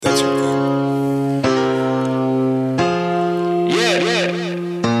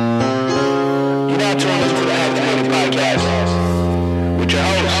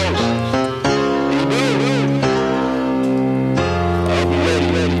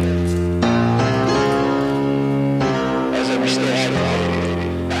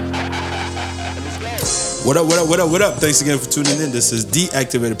What up, what up, what up, what up? Thanks again for tuning in. This is The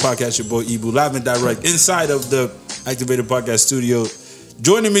Activated Podcast, your boy Ibu, live and direct inside of the Activated Podcast studio.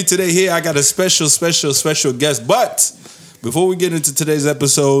 Joining me today here, I got a special guest. But before we get into today's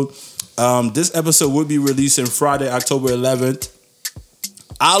episode, this episode will be releasing Friday, October 11th.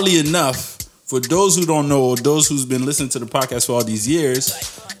 Oddly enough, for those who don't know, or those who's been listening to the podcast for all these years,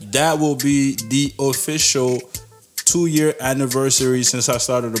 that will be the official 2-year anniversary since I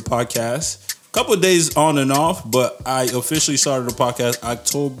started the podcast. Couple of days on and off, but I officially started the podcast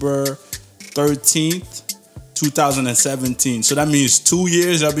October 13th, 2017. So that means 2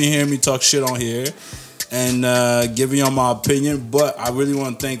 years I've been hearing me talk shit on here and giving y'all my opinion. But I really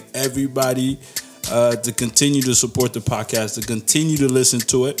want to thank everybody to continue to support the podcast, to continue to listen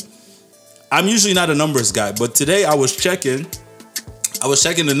to it. I'm usually not a numbers guy, but today I was checking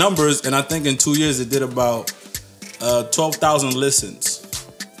the numbers, and I think in 2 years it did about 12,000 listens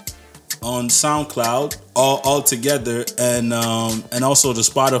on SoundCloud all together, and also the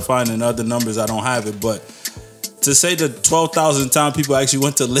Spotify and other numbers. I don't have it, but to say that 12,000 times people actually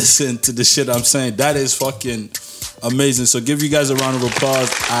went to listen to the shit I'm saying, that is fucking amazing. So give you guys a round of applause.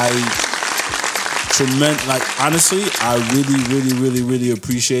 Honestly, I really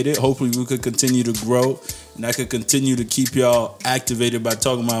appreciate it. Hopefully we could continue to grow, and I could continue to keep y'all activated by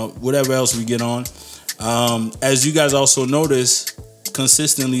talking about whatever else we get on. As you guys also notice,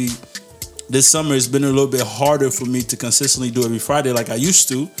 consistently this summer it's been a little bit harder for me to consistently do every Friday like I used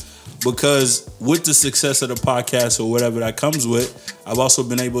to, because with the success of the podcast or whatever that comes with, I've also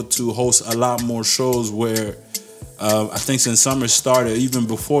been able to host a lot more shows where I think since summer started, even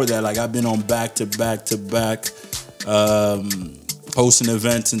before that, like I've been on back to back hosting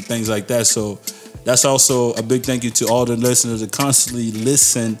events and things like that. So that's also a big thank you to all the listeners that constantly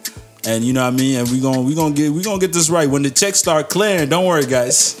listen. And you know what I mean? And we gonna get this right. When the checks start clearing, don't worry,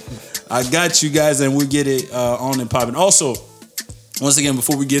 guys. I got you guys, and we'll get it on and popping. Also, once again,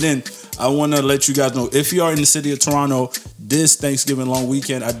 before we get in, I want to let you guys know, if you are in the city of Toronto this Thanksgiving long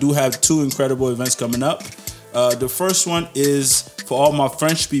weekend, I do have 2 incredible events coming up. The first one is for all my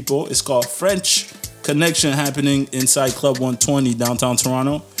French people. It's called French Connection, happening inside Club 120 downtown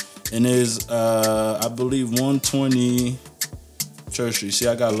Toronto. And it is, I believe, 120 Church Street. See,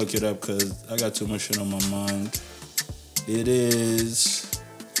 I got to look it up because I got too much shit on my mind. It is...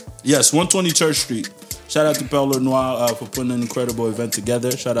 Yes, 120 Church Street. Shout out to Perle Noir for putting an incredible event together.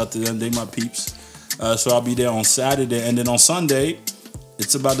 Shout out to them, they my peeps. So I'll be there on Saturday. And then on Sunday,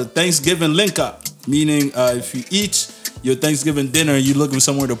 it's about the Thanksgiving link up. Meaning if you eat your Thanksgiving dinner and you're looking for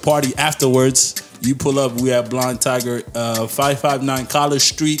somewhere to party afterwards, you pull up. We have Blind Tiger, 559 College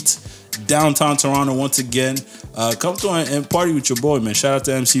Street, downtown Toronto once again. Come through and party with your boy, man. Shout out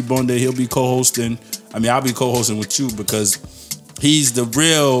to MC Bonde. He'll be co-hosting. I mean, I'll be co-hosting with you because he's the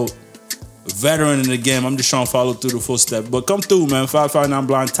real veteran in the game. I'm just trying to follow through the footsteps. But come through, man. 559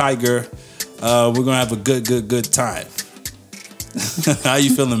 Blind Tiger. We're going to have a good time. How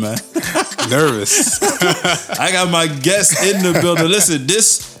you feeling, man? Nervous. I got my guest in the building. Listen,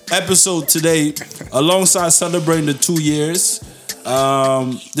 this episode today, alongside celebrating the 2 years,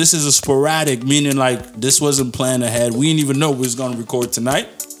 this is a sporadic, meaning like this wasn't planned ahead. We didn't even know we was going to record tonight.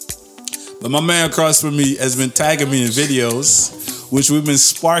 But my man across from me has been tagging me in videos, which we've been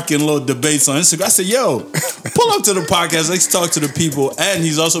sparking little debates on Instagram. I said, yo, pull up to the podcast. Let's talk to the people. And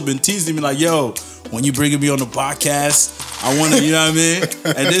he's also been teasing me like, yo, when you bringing me on the podcast, I want to, you know what I mean?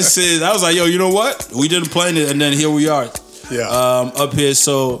 And this is, I was like, yo, you know what? We didn't plan it, and then here we are. Yeah. Up here.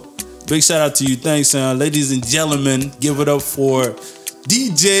 So big shout out to you. Thanks, ladies and gentlemen. Give it up for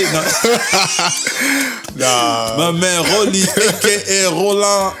DJ. Nah. My man Rolly, a.k.a.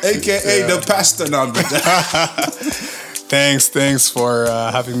 Roland, a.k.a. the pastor. No, Thanks for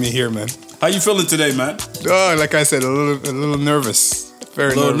having me here, man. How you feeling today, man? Oh, like I said, a little nervous.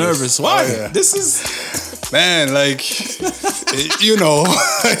 Very nervous. Why? Oh, yeah. This is... Man, like, you know,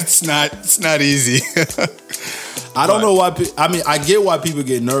 it's not easy. I don't know why... I get why people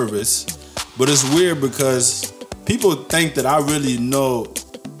get nervous, but it's weird because people think that I really know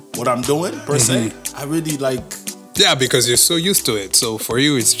what I'm doing, per se. I really, like... Yeah, because you're so used to it. So for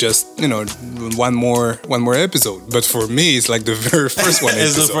you, it's just, you know, one more episode. But for me, it's like the very first one.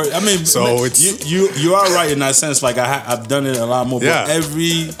 It's the first, I mean, so it's you are right in that sense. Like I've done it a lot more. Yeah. But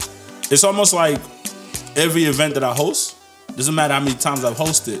it's almost like every event that I host, doesn't matter how many times I've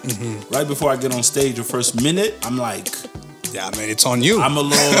hosted. Right before I get on stage, the first minute, I'm like, yeah, man, it's on you. I'm a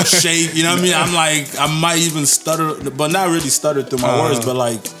little shake. You know what I mean? I'm like, I might even stutter, but not really stutter through my words, but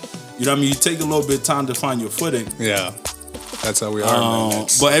like. You know what I mean? You take a little bit of time to find your footing. Yeah. That's how we are, man.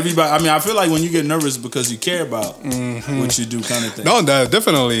 That's- But everybody, I mean, I feel like when you get nervous because you care about what you do, kind of thing. No,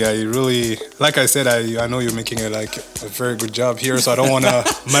 definitely. I really, like I said, I know you're making it like a very good job here, so I don't want to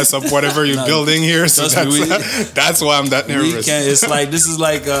mess up whatever you're building here. So that's why I'm that nervous. It's like, this is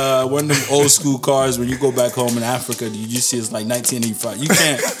like one of them old school cars when you go back home in Africa, you see it's like 1985.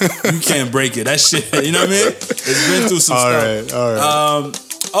 You can't break it. That shit, you know what I mean? It's been through some stuff. All right.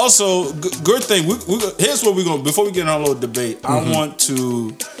 Also, good thing. Here's what we're going to, before we get on a little debate, I want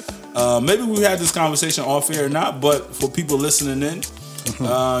to, maybe we had this conversation off air or not, but for people listening in,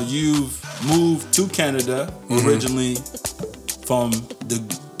 you've moved to Canada originally from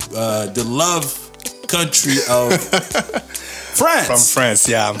the love country of France. From France,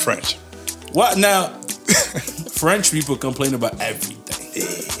 yeah, I'm French. What now? French people complain about everything.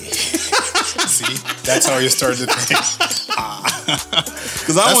 See, that's how you start the thing.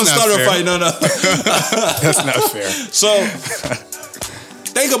 Because I want to start a fight. No. That's not fair. So,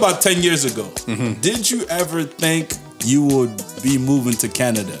 think about 10 years ago. Did you ever think you would be moving to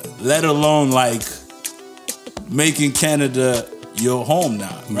Canada? Let alone like making Canada your home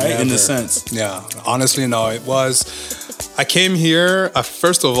now, right? Never. In a sense. Yeah, honestly, no. It was. I came here.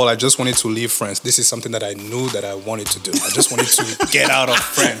 First of all, I just wanted to leave France. This is something that I knew that I wanted to do. I just wanted to get out of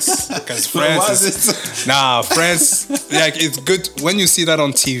France because France is France. Like it's good when you see that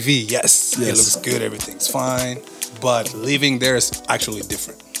on TV. Yes, it looks good. Everything's fine, but living there is actually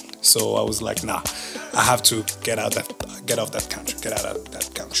different. So I was like, nah, I have to get out of that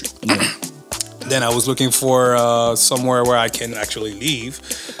country. Yeah. Then I was looking for somewhere where I can actually live,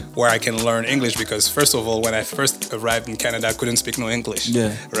 where I can learn English. Because first of all, when I first arrived in Canada, I couldn't speak no English.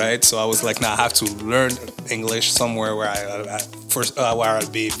 Yeah. Right. So I was like, nah, I have to learn English somewhere where where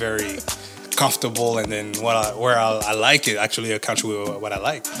I'll be very comfortable, and then where I like it. Actually, a country where what I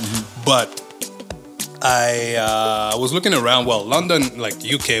like. But I was looking around. Well, London, like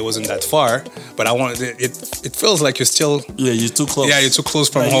UK, wasn't that far, but I wanted it. It feels like you're still. Yeah, you're too close. Yeah, you're too close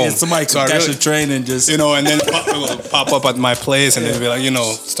from home. Yeah, somebody can catch a train and just and then pop up at my place and then be like,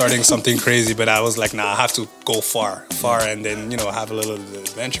 starting something crazy. But I was like, nah, I have to go far, and then have a little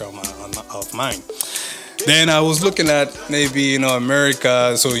adventure of mine. Then I was looking at maybe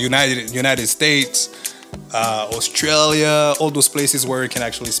America, so United States. Australia, all those places where you can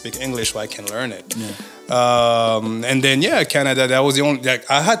actually speak English, where I can learn it. And then Canada. That was the only.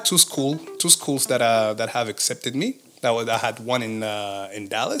 I had two schools that have accepted me. I had one in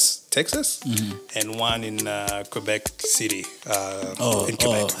Dallas, Texas, and one in Quebec City. In Quebec.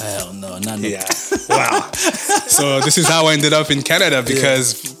 Oh hell no, not yeah. Wow. So this is how I ended up in Canada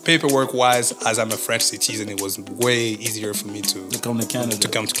because paperwork wise, as I'm a French citizen, it was way easier for me to come to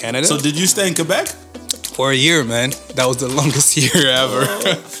Canada. So did you stay in Quebec? For a year, man. That was the longest year ever.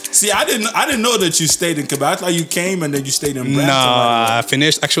 See, I didn't know that you stayed in Quebec. I thought you came and then you stayed in Brampton. No, I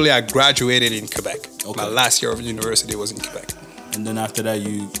finished. Actually, I graduated in Quebec. Okay. My last year of university was in Quebec. And then after that,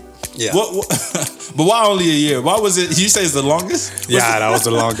 you... Yeah. But why only a year? Why was it... You say it's the longest? That was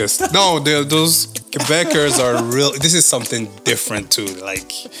the longest. No, those Quebecers are real... This is something different, too.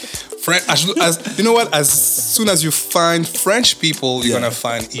 Like... you know what? As soon as you find French people, you're gonna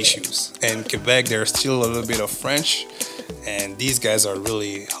find issues. And Quebec, there's still a little bit of French, and these guys are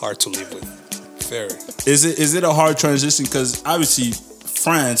really hard to live with. Very. Is it a hard transition? Because obviously,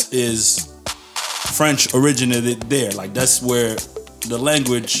 France is French originated there. Like that's where the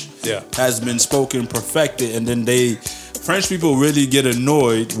language has been spoken, perfected, and then French people really get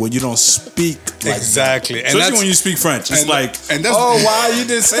annoyed when you don't speak like exactly, that. Especially when you speak French. It's why you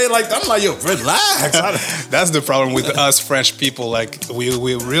didn't say it like that? I'm like, yo, relax. That's the problem with us French people. Like, we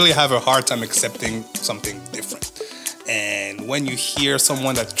really have a hard time accepting something different. And when you hear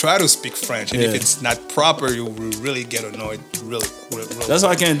someone that try to speak French, and if it's not proper, you will really get annoyed. Really. That's why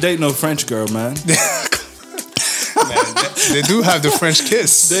I can't date no French girl, man. Man, they do have the French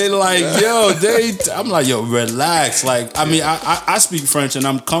kiss. They like, I'm like, yo, relax. Like, I mean, I speak French and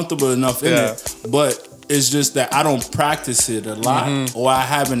I'm comfortable enough in it, but it's just that I don't practice it a lot, or I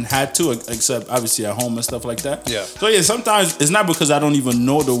haven't had to, except obviously at home and stuff like that. Yeah. So sometimes it's not because I don't even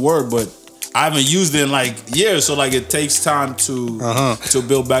know the word, but I haven't used it in like years, so like it takes time to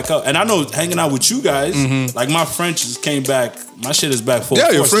build back up. And I know hanging out with you guys, like my French just came back. My shit is back full. Yeah,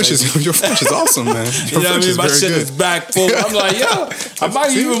 your French is awesome, man. You know what I mean? My shit is back full. I'm like, I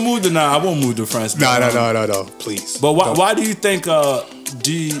might even move to now. I won't move to France. No, please. But why do you think?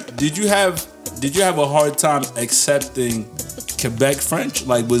 Did you have a hard time accepting Quebec French?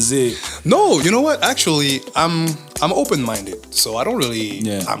 Like, was it? No, you know what? Actually, I'm open-minded, so I don't really.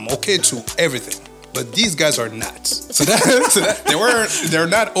 Yeah. I'm okay to everything. But these guys are not. So that they're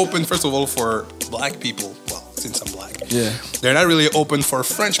not open. First of all, for black people. Well, since I'm black. Yeah. They're not really open for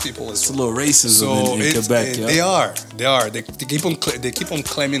French people as It's a well. little racism So in Quebec. they are. They keep on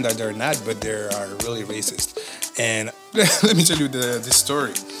claiming that they're not, but they are really racist. And let me tell you this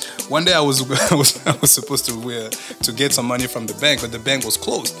story. One day I was supposed to get some money from the bank, but the bank was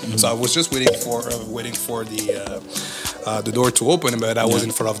closed. Mm-hmm. So I was just waiting for the door to open, but I was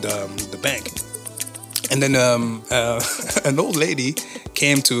in front of the bank. And then an old lady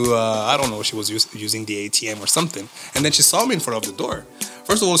came to, I don't know, she was using the ATM or something. And then she saw me in front of the door.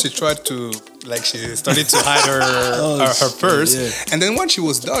 First of all, she tried to, she started to hide her purse. Yeah. And then when she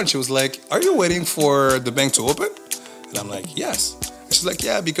was done, she was like, "Are you waiting for the bank to open?" And I'm like, "Yes." And she's like,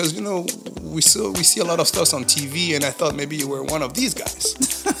 "Yeah, because, we see a lot of stuff on TV, and I thought maybe you were one of these guys."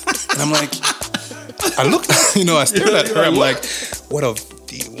 And I'm like, I looked, I stared at her. I'm like, one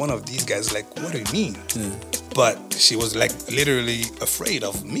of these guys, like, what do you mean? Yeah. But she was like literally afraid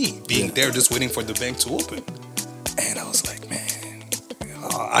of me being there just waiting for the bank to open. And I was like, man,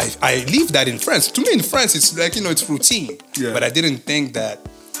 I leave that in France. To me in France, it's like, it's routine. Yeah. But I didn't think that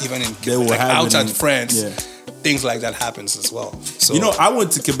even in outside France, things like that happens as well. So I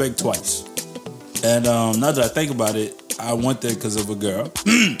went to Quebec twice. And now that I think about it, I went there because of a girl.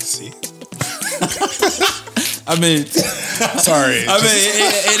 See? I mean, sorry. I mean,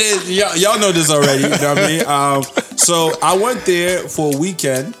 it is. Y'all know this already. You know what I mean? So I went there for a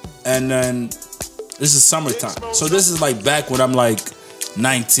weekend, and then this is summertime. So this is like back when I'm like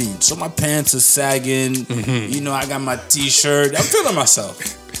 19. So my pants are sagging. Mm-hmm. I got my T-shirt. I'm feeling myself.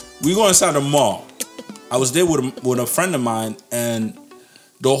 We go inside the mall. I was there with a friend of mine, and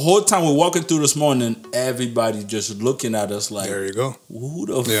the whole time we're walking through this morning, everybody just looking at us like, there you go. Who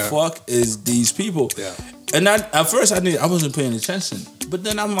the fuck is these people? Yeah. And at first I wasn't paying attention. But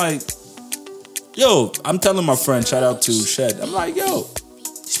then I'm like, yo, I'm telling my friend, shout out to Shed. I'm like, yo,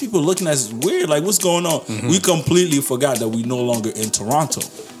 these people looking at us weird. Like, what's going on? Mm-hmm. We completely forgot that we no longer in Toronto.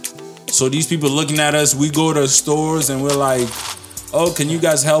 So these people looking at us, we go to stores and we're like, oh, can you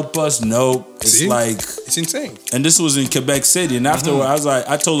guys help us? No. It's like... It's insane. And this was in Quebec City. And afterward,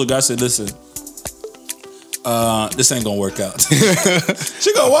 I told the guy, I said, listen, this ain't gonna work out.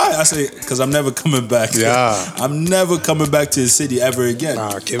 She go, why? I say, because I'm never coming back. Yeah. I'm never coming back to the city ever again.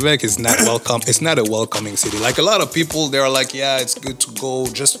 Quebec is not welcome. It's not a welcoming city. Like a lot of people, they're like, yeah, it's good to go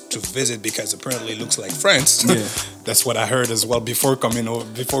just to visit because apparently it looks like France. Yeah. That's what I heard as well before going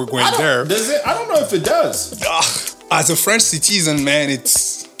there. Does it? I don't know if it does. As a French citizen, man,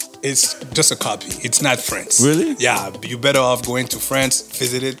 it's just a copy. It's not France. Really? Yeah. You better off going to France,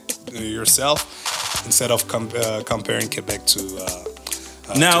 visit it yourself, instead of comparing Quebec to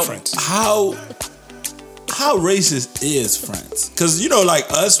France. How racist is France? Because,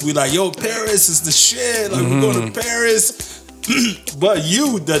 like us, we like, yo, Paris is the shit. Like, we're going to Paris. But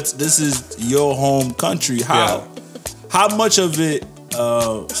this is your home country. How much of it,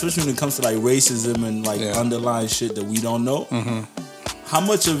 especially when it comes to like racism and like underlying shit that we don't know, how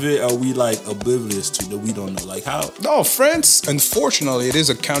much of it are we like oblivious to that we don't know? Like how? No, France, unfortunately, it is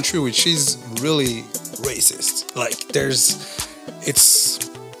a country which is really racist. Like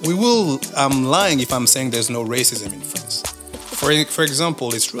I'm lying if I'm saying there's no racism in France. For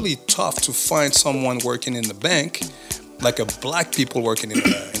example, it's really tough to find someone working in the bank, like a black people working in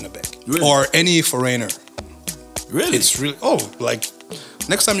the bank, really? Or any foreigner. Really? It's really like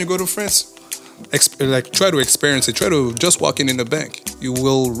next time you go to France, try to experience it. Try to just walk in the bank. You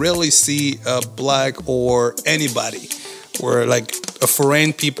will rarely see a black or anybody or like a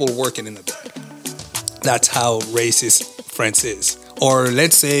foreign people working in the bank. That's how racist France is. Or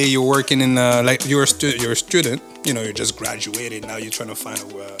let's say you're working in you're a student. You're just graduated. Now you're trying to find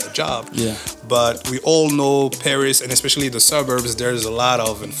a job. Yeah. But we all know Paris, and especially the suburbs.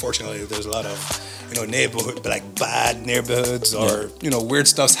 Unfortunately, there's a lot of neighborhood, like bad neighborhoods or weird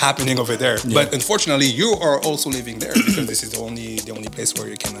stuff's happening over there. Yeah. But unfortunately, you are also living there because this is the only place where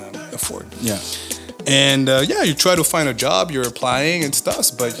you can afford. Yeah. And you try to find a job, you're applying and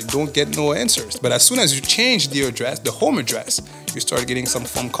stuff, but you don't get no answers. But as soon as you change the address, the home address, you start getting some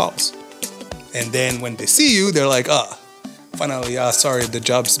phone calls. And then when they see you, they're like, finally, sorry, the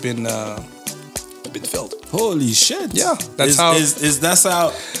job's been filled. Holy shit! Yeah, that's how.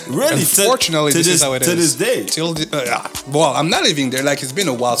 Really, unfortunately, this is how it is to this day. Well, I'm not living there. Like it's been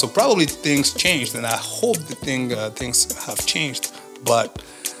a while, so probably things changed, and I hope the things have changed. But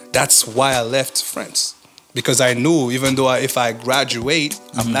that's why I left France, because I knew even though if I graduate,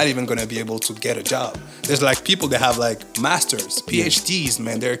 I'm not even gonna be able to get a job. There's like people that have like masters, PhDs,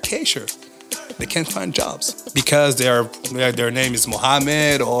 man, they're cashier. They can't find jobs because their name is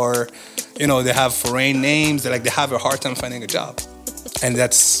Mohammed or they have foreign names. They have a hard time finding a job, and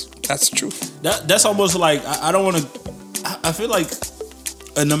that's That's true. That's almost like I don't want to. I feel like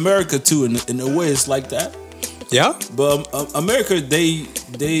in America too, in a way, it's like that. Yeah, but America, they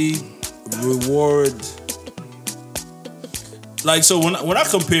reward. Like, so when I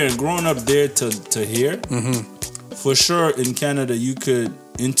compare growing up there to here, for sure in Canada you could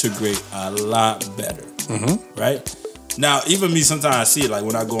integrate a lot better, right? Now, even me, sometimes I see it, like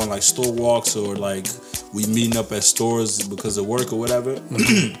when I go on like store walks or like we meeting up at stores because of work or whatever.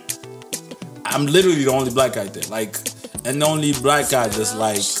 I'm literally the only black guy there, like, and the only black guy that's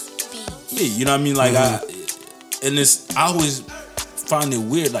like me. You know what I mean? Like I always find it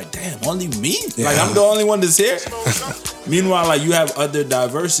weird. Like, damn, only me? Yeah. Like I'm the only one that's here. Meanwhile, like you have other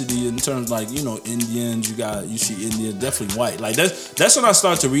diversity in terms like, you know, Indians. You see Indians, definitely white. Like that's when I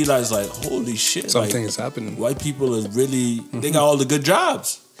start to realize like, holy shit, something like, is happening. White people is really they got all the good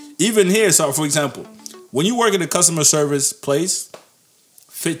jobs. Even here, so for example, when you work in a customer service place,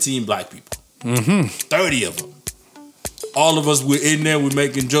 15 black people, 30 of them. All of us, we're in there, we're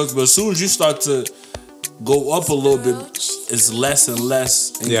making jokes, but as soon as you start to go up a little bit, it's less and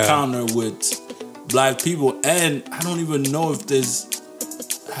less encounter with black people. And I don't even know if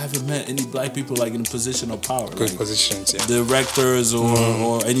I haven't met any black people like in a position of power. Good like positions, yeah. Directors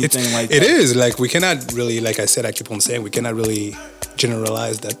or anything like that. It is, like we cannot really, like I said, I keep on saying, we cannot really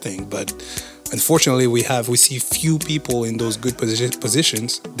generalize that thing, but unfortunately, we see few people in those good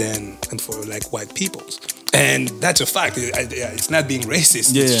positions and for like white peoples, and that's a fact. It's not being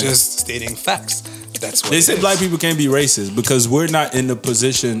racist. It's just stating facts. That's what they say. Black people can't be racist because we're not in the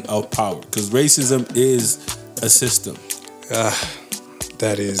position of power. Because racism is a system.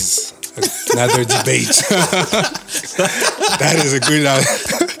 That is another debate. That is a good.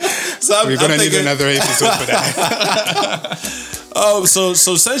 We're gonna need another episode for that. Oh, so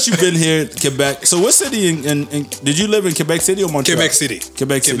since you've been here in Quebec, so what city in did you live in Quebec City or Montreal? Quebec City.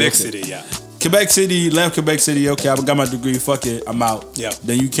 Quebec City, yeah. Quebec City, left Quebec City, okay, I got my degree, fuck it, I'm out. Yeah.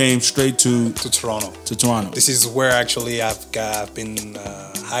 Then you came straight to Toronto. To Toronto. This is where actually I've been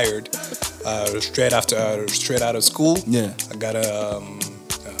hired straight out of school. Yeah. I got a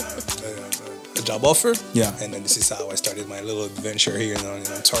job offer. Yeah. And then this is how I started my little adventure here in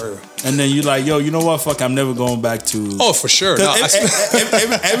Ontario. And then you're like, yo, you know what? Fuck, I'm never going back to. Oh, for sure. No,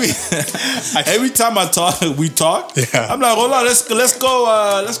 every time we talk. Yeah. I'm like, hold on, let's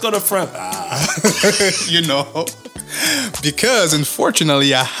go to France. You know, because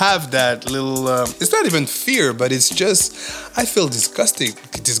unfortunately I have that little. It's not even fear, but it's just I feel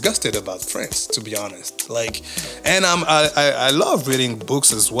disgusted about France, to be honest. Like, and I love reading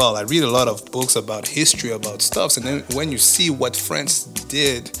books as well. I read a lot of books about history, about stuff, and then when you see what France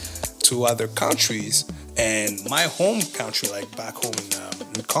did to other countries and my home country, like back home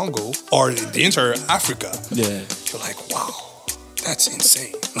in Congo or the entire Africa, you're like, wow, that's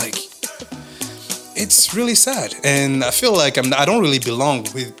insane. Like, it's really sad, and I feel like I don't really belong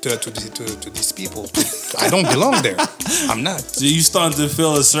to these people. I don't belong there. I'm not. So you starting to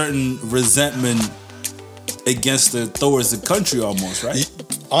feel a certain resentment towards the country, almost, right?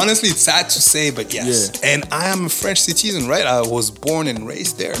 Honestly, it's sad to say, but yes. Yeah. And I am a French citizen, right? I was born and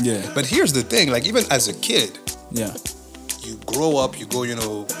raised there. Yeah. But here's the thing: like even as a kid, you grow up, you go, you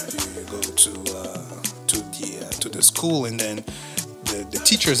go to the school, and then. The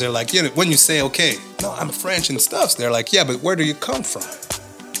teachers are like, when you say, okay, no, I'm French and stuff, they're like, yeah, but where do you come from?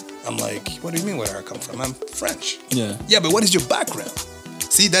 I'm like, what do you mean where I come from? I'm French. Yeah. Yeah, but what is your background?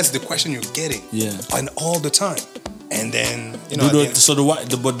 See, that's the question you're getting. Yeah. And all the time. And then, so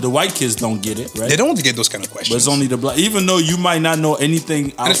the white kids don't get it, right? They don't get those kind of questions. But it's only the black, even though you might not know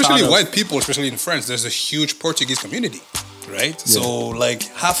anything outside and especially white people, especially in France, there's a huge Portuguese community. Right, yeah. So like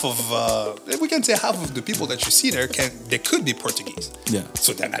half of we can say half of the people that you see there could be Portuguese. Yeah.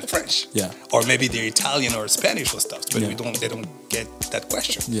 So they're not French. Yeah. Or maybe they're Italian or Spanish or stuff. But they don't get that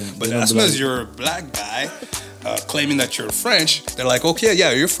question. Yeah. But as soon as you're a black guy claiming that you're French, they're like, okay,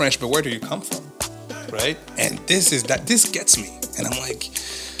 yeah, you're French, but where do you come from? Right. And this gets me, and I'm like,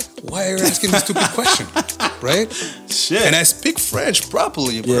 why are you asking this stupid question? Right? Shit. And I speak French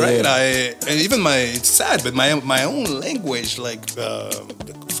properly, right? Yeah. It's sad, but my own language, like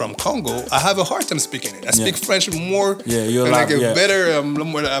from Congo, I have a hard time speaking it. I speak French more. Yeah, you're better. I'm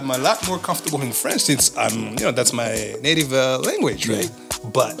a lot more comfortable in French since that's my native language, right?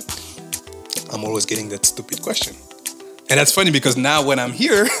 But I'm always getting that stupid question. And that's funny because now when I'm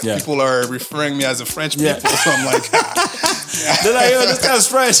here, people are referring me as a French people. So I'm like, they're like, yo, this guy's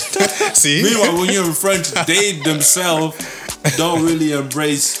French. See? Meanwhile, when you're in French, they themselves don't really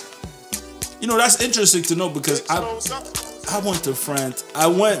embrace. That's interesting to know because I went to France. I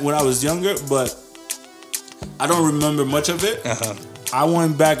went when I was younger, but I don't remember much of it. I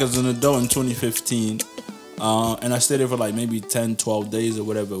went back as an adult in 2015, and I stayed there for like maybe 10, 12 days or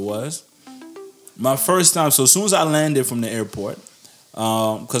whatever it was. My first time, so as soon as I landed from the airport,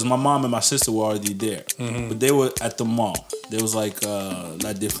 because my mom and my sister were already there, but they were at the mall. There was like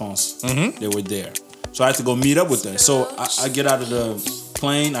La Défense. They were there. So I had to go meet up with them. So I get out of the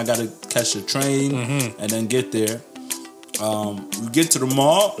plane, I got to catch the train, and then get there. We get to the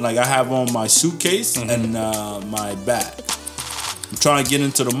mall, like I have on my suitcase and my bag. I'm trying to get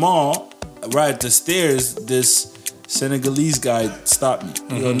into the mall. Right at the stairs, this Senegalese guy stopped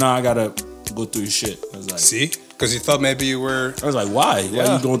me. He goes, "Nah, I gotta go through your shit." I was like, "See?" Because you thought maybe you were. I was like, "Why? Why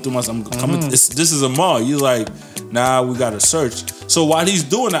are you going through my? I'm coming. This is a mall." He's like, "Nah, we gotta search." So while he's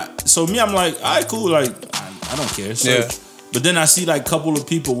doing that, so me, I'm like, "All right, cool. Like, I don't care." Search. Yeah. But then I see like a couple of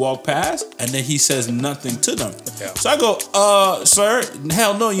people walk past, and then he says nothing to them. Yeah. So I go, "Sir,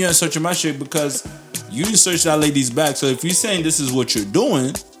 hell no, you ain't searching my shit because you didn't search that lady's bag. So if you're saying this is what you're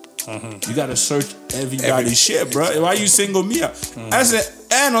doing." You gotta search everybody's shit, bro. Why you single me out? I said,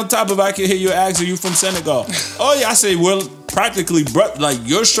 and on top of I can hear you ask, are you from Senegal? Oh yeah, I say, well, practically, bro, like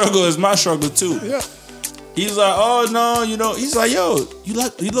your struggle is my struggle too. Yeah. He's like, oh no, you know. He's like, yo, you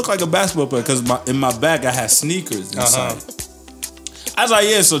look like a basketball player because in my bag I had sneakers inside. I was like,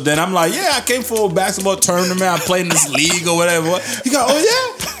 yeah. So then I'm like, yeah, I came for a basketball tournament. I played in this league or whatever. He go, oh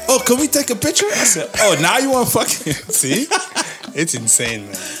yeah. Oh, can we take a picture? I said, oh, now you want to fucking see? It's insane,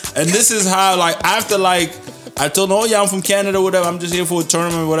 man. And this is how, like, after, like, I told him, oh, yeah, I'm from Canada or whatever. I'm just here for a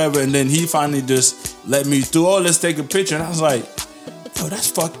tournament or whatever. And then he finally just let me through. Oh, let's take a picture. And I was like, yo, that's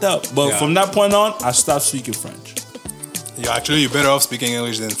fucked up. But from that point on, I stopped speaking French. You're better off speaking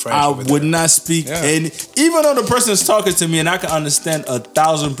English than French. I would not speak any. Even though the person is talking to me and I can understand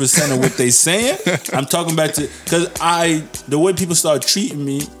 1,000% of what they're saying, I'm talking back to because the way people started treating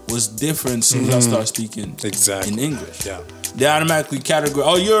me was different as soon as I started speaking in English. Yeah. They automatically categorize.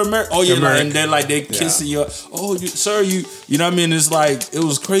 Oh, you're American. Oh, you're American. And then like they kissing you. Oh, sir, you know what I mean? It's like it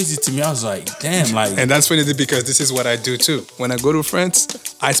was crazy to me. I was like, damn, like. And that's funny because this is what I do too. When I go to France,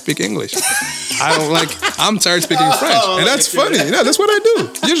 I speak English. I don't like. I'm tired speaking French, and that's funny. You know, that's what I do.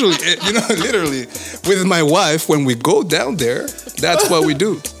 Usually, you know, literally with my wife when we go down there, that's what we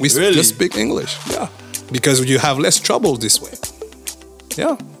do. We just speak English. Yeah, because you have less trouble this way.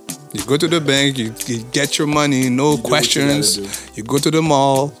 Yeah. You go to the bank, you get your money, no questions. You go to the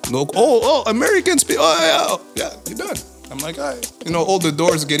mall, no. Oh, Americans speak. Oh yeah, you're done. I'm like, all right. You know, all the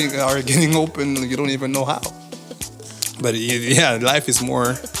doors are getting open. You don't even know how. But yeah, life is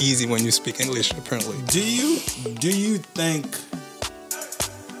more easy when you speak English. Apparently. Do you think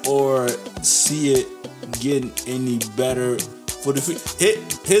or see it getting any better?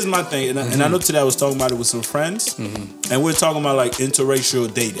 Here's my thing, and I know today I was talking about it with some friends, and we're talking about like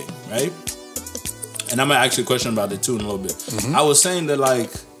interracial dating, right? And I'm gonna ask you a question about it too in a little bit. I was saying that like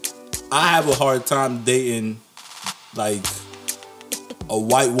I have a hard time dating like a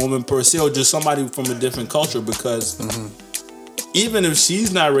white woman per se or just somebody from a different culture because even if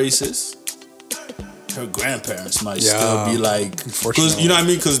she's not racist, her grandparents might still be like, because you know what I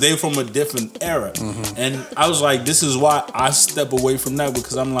mean, because they're from a different era. And I was like, this is why I step away from that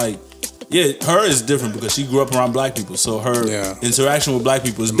because I'm like, yeah, her is different because she grew up around black people, so her interaction with black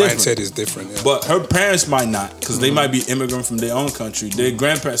people is different. Mindset is different, but her parents might not because they might be immigrant from their own country. Their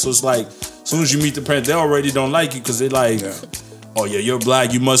grandparents, so it's like as soon as you meet the parents, they already don't like you because they like. Oh yeah, you're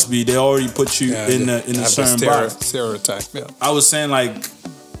black. You must be. They already put you in a certain box. Stereotype. Yeah. I was saying like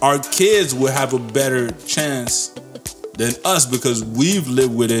our kids will have a better chance than us because we've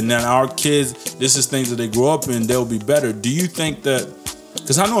lived with it, and our kids, this is things that they grow up in. They'll be better. Do you think that?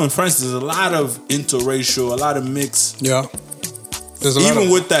 Because I know in France there's a lot of interracial, a lot of mix. Yeah. Even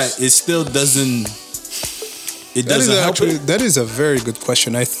with that, it still doesn't. It doesn't help. That is a very good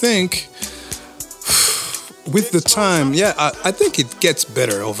question. I think. With the time, I think it gets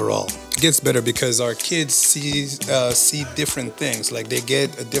better overall. It gets better because our kids see different things. Like they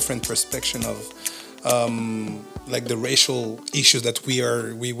get a different perspective of like the racial issues that we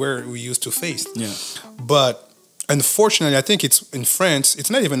used to face. Yeah. But unfortunately, I think it's in France.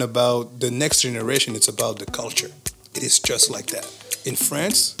 It's not even about the next generation. It's about the culture. It is just like that. In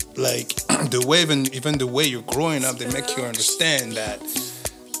France, like the way even the way you're growing up, they make you understand that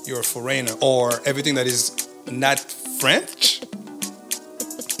you're a foreigner or everything that is not French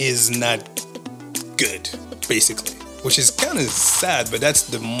is not good, basically. Which is kind of sad, but that's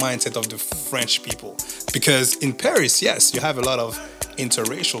the mindset of the French people. Because in Paris, yes, you have a lot of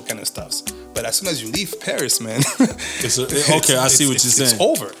interracial kind of stuff. But as soon as you leave Paris, man, I see what you're saying. It's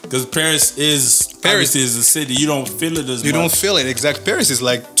over. Because Paris is a city. You don't feel it as much. You don't feel it, exactly. Paris is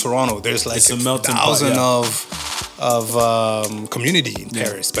like Toronto. There's like thousands community in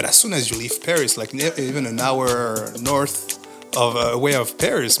Paris. But as soon as you leave Paris, like even an hour north of away of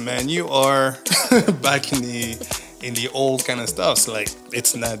Paris, man, you are back in the old kind of stuff. So like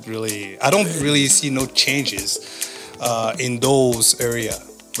it's not really. I don't really see no changes in those area,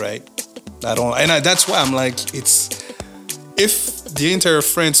 right? I don't, and that's why I'm like, it's if the entire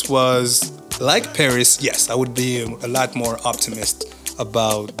France was like Paris, yes, I would be a lot more optimistic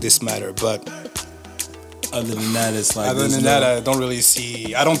about this matter. But other than that, it's like other than that, I don't really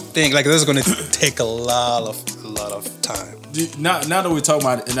see. I don't think like this is going to take a lot of time. Now that we're talking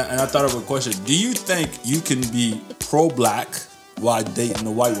about it, and I thought of a question: do you think you can be pro-black while dating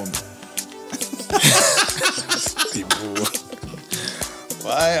a white woman?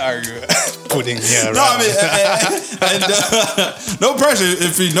 Why are you putting me around? No, I mean, no pressure.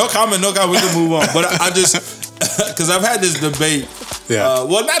 If you no comment, we can move on. But I just because I've had this debate. Yeah.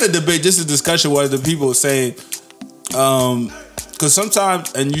 Well, not a debate, just a discussion where the people saying, because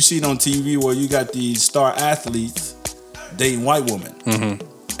sometimes, and you see it on TV where you got these star athletes dating white women,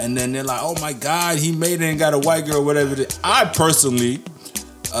 and then they're like, "Oh my God, he made it and got a white girl, whatever." I personally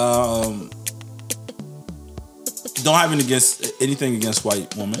don't have anything against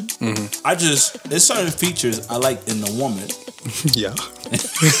white women. I just there's certain features I like in the woman. Yeah.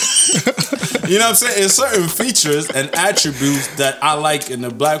 You know what I'm saying? There's certain features and attributes that I like in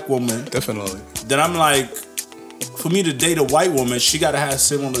a black woman. Definitely. That I'm like, for me to date a white woman, she got to have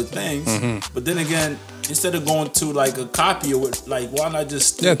similar things. But then again, instead of going to like a copy of it, like why not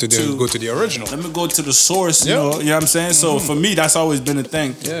just go to the original? Let me go to the source. You know what I'm saying? So for me, that's always been a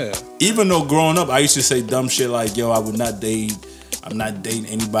thing. Yeah. Even though growing up, I used to say dumb shit like, "Yo, I would not date." I'm not dating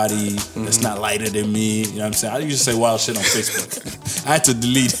anybody that's not lighter than me. You know what I'm saying? I used to say wild shit on Facebook. I had to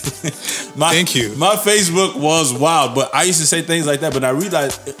delete it. Thank you. My Facebook was wild, but I used to say things like that. But I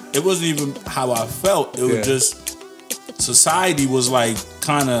realized it wasn't even how I felt. It was just society was like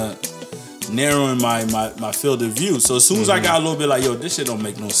kind of narrowing my field of view. So as soon as I got a little bit like, yo, this shit don't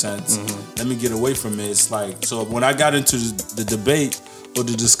make no sense. Let me get away from it. It's like, so when I got into the debate or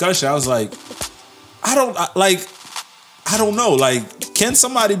the discussion, I was like, I don't know. Like, can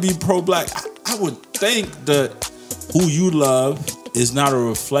somebody be pro-black? I would think that who you love is not a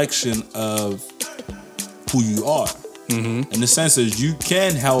reflection of who you are. In the sense that you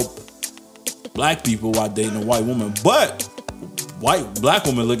can help black people while dating a white woman, but black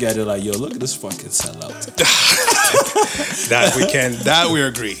women look at it like, yo, look at this fucking sellout. That we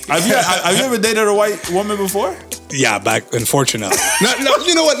agree. Have you ever dated a white woman before? Yeah, unfortunately. No,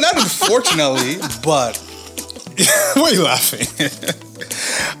 you know what? Not unfortunately, but why are you laughing?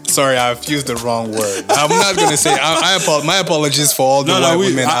 Sorry, I've used the wrong word. I'm not gonna say. My apologies for all the white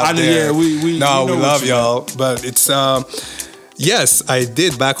women out there. Yeah, we love y'all, but it's yes, I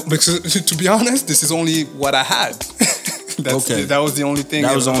did back because to be honest, this is only what I had. That was the only thing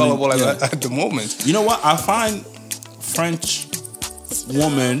that was available at the moment. You know what? I find French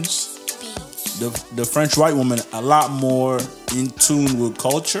women, the French white woman, a lot more in tune with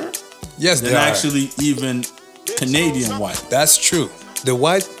culture. Yes, than actually even Canadian white. That's true. The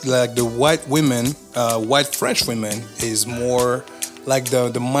white women, white French women is more like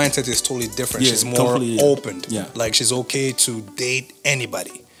the mindset is totally different. She's more open. Yeah. Like she's okay to date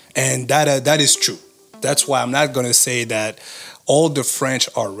anybody. And that is true. That's why I'm not going to say that all the French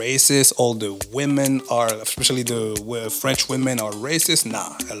are racist, all the women are, especially the French women are racist.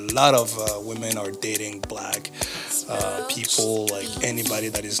 Nah, a lot of women are dating black people, like anybody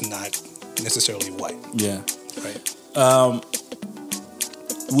that is not necessarily white. Yeah. Right.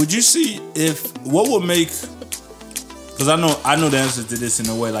 Would you see what would make? Because I know the answer to this in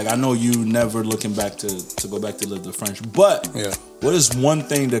a way. Like I know you never looking back to go back to live the French. But what is one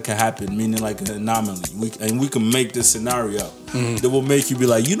thing that can happen? Meaning like an anomaly. We can make this scenario that will make you be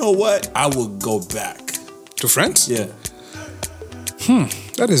like, you know what? I will go back to France. Yeah.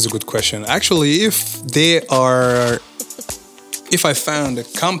 That is a good question. Actually, if I found a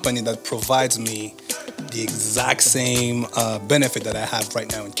company that provides me the exact same benefit that I have right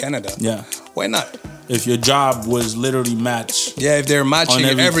now in Canada, why not? If your job was literally matched, if they're matching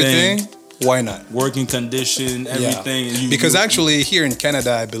everything, why not? Working condition, everything. Yeah. Because actually here in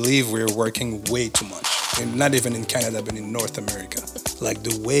Canada, I believe we're working way too much. And not even in Canada, but in North America. Like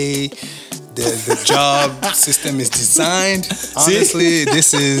the way the job system is designed, honestly,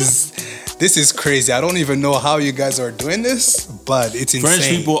 this is crazy. I don't even know how you guys are doing this, but it's insane. French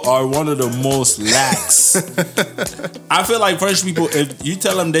people are one of the most lax. I feel like French people, if you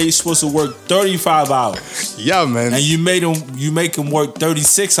tell them they're supposed to work 35 hours, yeah, man, and you make them work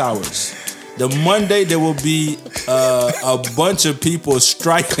 36 hours, The Monday there will be a bunch of people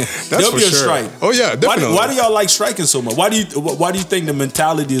striking. There'll be a strike. Oh yeah, definitely. Why do y'all like striking so much? Why do you think the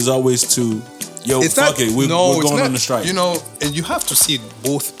mentality is always to we're going on the strike? You know, you have to see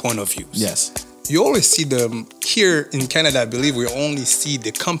both point of views. Yes. You always see them here in Canada. I believe we only see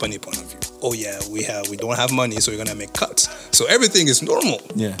the company point of view. Oh yeah, we don't have money, so we're gonna make cuts. So everything is normal.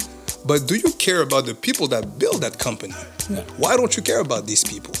 Yeah. But do you care about the people that build that company? Yeah. Why don't you care about these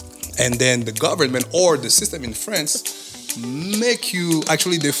people? And then the government or the system in France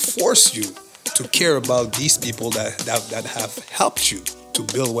they force you to care about these people that have helped you to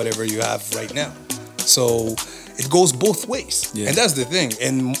build whatever you have right now. So it goes both ways. Yeah. And that's the thing.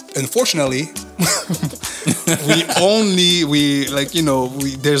 And unfortunately,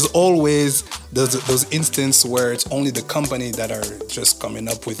 there's always those instances where it's only the company that are just coming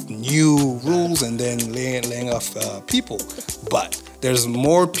up with new rules and then laying off people. But there's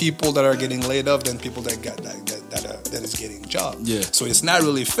more people that are getting laid off than people that is getting jobs. Yeah. So it's not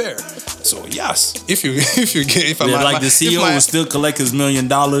really fair. So yes, the CEO will still collect his $1 million,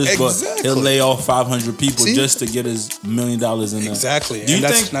 but he'll lay off 500 people just to get his $1 million in there. Exactly.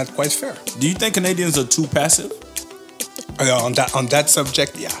 That's not quite fair. Do you think Canadians are too passive? On that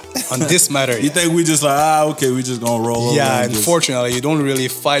subject, yeah. On this matter, you think we just okay, we just gonna roll over? Yeah, unfortunately, you don't really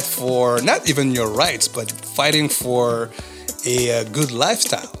fight for not even your rights, but fighting for a good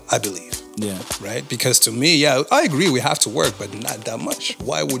lifestyle, I believe. Yeah. Right? Because to me, yeah, I agree we have to work, but not that much.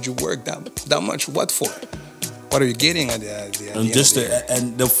 Why would you work that much? What for? What are you getting at the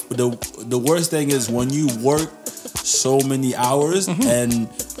end of the worst thing is when you work so many hours and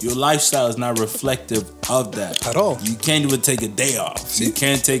your lifestyle is not reflective of that at all. You can't even take a day off. See? You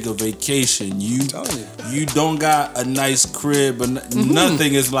can't take a vacation. You don't got a nice crib, and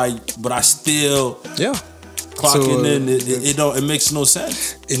nothing is but I still clocking in. It makes no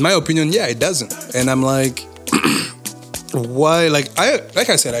sense. In my opinion, yeah, it doesn't. And I'm like, why? Like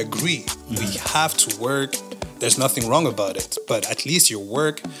I said, I agree. We have to work. There's nothing wrong about it, but at least your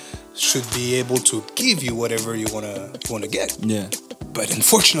work should be able to give you whatever you wanna get. Yeah. But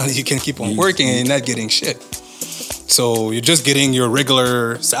unfortunately, you can keep on working and you're not getting shit. So you're just getting your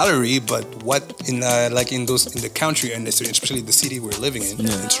regular salary, but what in the country and especially the city we're living in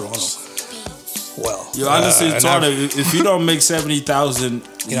Toronto. Well, you honestly thought if you don't make 70,000,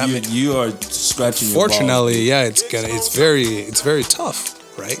 you are scratching. Fortunately, your balls. It's very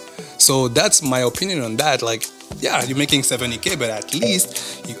tough, right? So that's my opinion on that. Like, yeah, you're making 70K, but at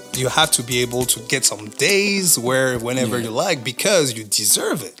least you have to be able to get some days whenever you like, because you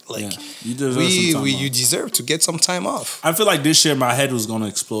deserve it. Like, you deserve you deserve to get some time off. I feel like this year my head was gonna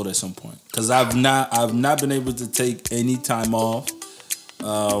explode at some point because I've not been able to take any time off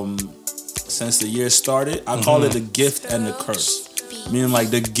since the year started. I call it the gift and the curse. Meaning,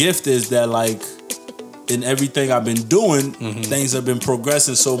 like, the gift is that, like, in everything I've been doing, things have been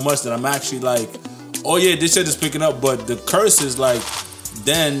progressing so much that I'm actually like, oh yeah, this shit is picking up. But the curse is like,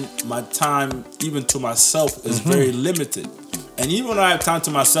 then my time, even to myself, is very limited. And even when I have time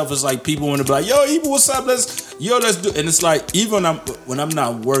to myself, it's like people want to be like, yo, Ebro, what's up? Let's do. And it's like, even when I'm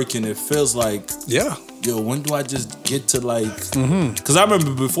not working, it feels like, yo, when do I just get to like? Because I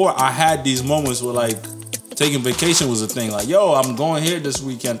remember before I had these moments where like taking vacation was a thing. Like, yo, I'm going here this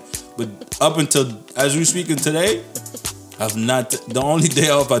weekend. But up until as we speaking today, I've not. The only day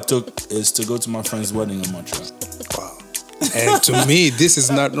off I took is to go to my friend's wedding in Montreal. Wow. And to me, this is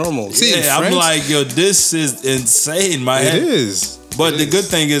not normal. See, I'm like, yo, this is insane. It is. But the good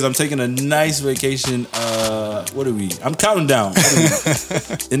thing is I'm taking a nice vacation. What are we? I'm counting down.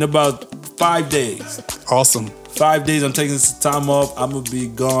 In about 5 days. Awesome. 5 days, I'm taking some time off. I'm going to be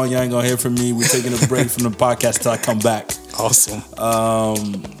gone. Y'all ain't going to hear from me. We're taking a break from the podcast till I come back. Awesome.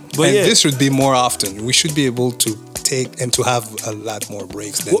 But this should be more often. We should be able to take and to have a lot more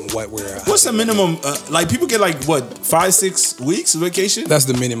breaks than what we're. What's the minimum? Like, people get like what, 5-6 weeks vacation? That's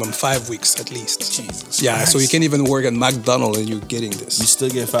the minimum, 5 weeks at least. Jesus. Yeah, Christ. So you can't even work at McDonald's and you're getting this. You still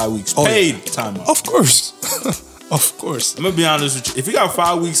get 5 weeks paid time off. Of course, of course. I'm gonna be honest with you. If you got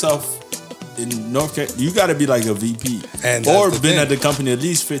 5 weeks off in North Carolina, you got to be like a VP or been at the company at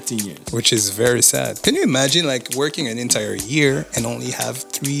least 15 years, which is very sad. Can you imagine like working an entire year and only have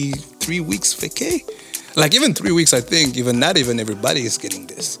three weeks vacay? Like even 3 weeks, I think not even everybody is getting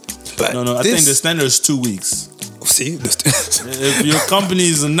this. But no, I think the standard is 2 weeks. See, if your company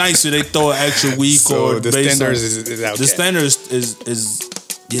is nice, so they throw an extra week so the standard is out. The standard is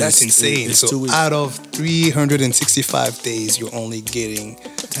that's insane. It's so 2 weeks. Out of 365 days, you're only getting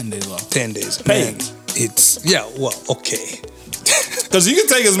 10 days off. 10 days. Paid. Man, it's okay. Because you can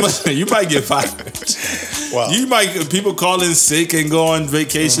take as much. You might get fired. Wow. You might people call in sick and go on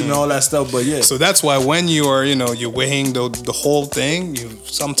vacation and all that stuff, but yeah. So that's why when you are, you're weighing the whole thing,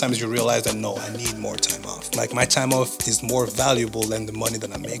 sometimes you realize that no, I need more time off. Like my time off is more valuable than the money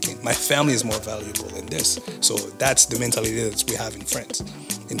that I'm making. My family is more valuable than this. So that's the mentality that we have in France.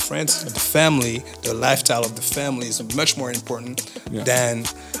 In France, the family, the lifestyle of the family is much more important than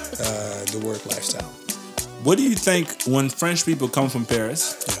the work lifestyle. What do you think when French people come from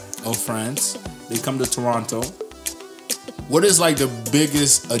Paris or France, they come to Toronto? What is like the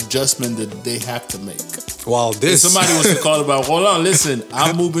biggest adjustment that they have to make? Wow, this. If somebody wants to call about, hold on, listen,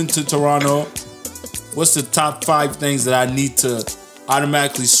 I'm moving to Toronto. What's the top 5 things that I need to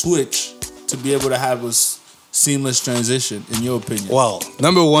automatically switch to be able to have a seamless transition, in your opinion? Well,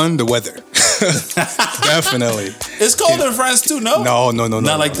 number 1, the weather. Definitely. It's cold in France too, no? No.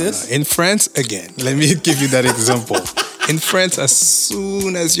 Not like this? In France, again, let me give you that example. In France, as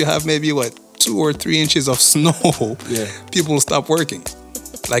soon as you have maybe 2 or 3 inches of snow, people stop working.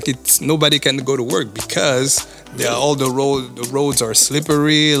 Like nobody can go to work because all the roads are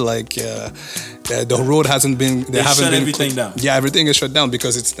slippery. Like the road hasn't been. They haven't shut been everything down. Yeah, everything is shut down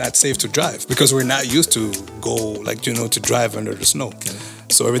because it's not safe to drive because we're not used to go to drive under the snow. Okay.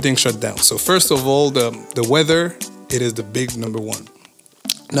 So everything's shut down. So first of all, the weather, it is the big number 1.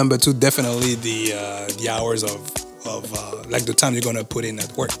 Number 2, definitely the hours of like the time you're gonna put in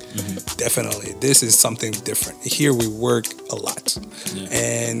at work. Definitely, this is something different. Here we work a lot,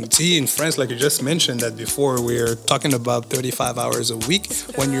 and see in France, like you just mentioned that before, we're talking about 35 hours a week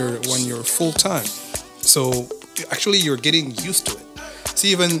when you're full time. So actually, you're getting used to it.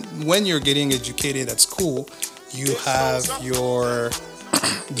 See, even when you're getting educated at school, you have the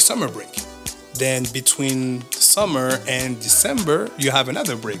summer break. Then between the summer and December, you have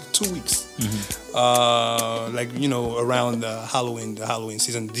another break, 2 weeks. Around the Halloween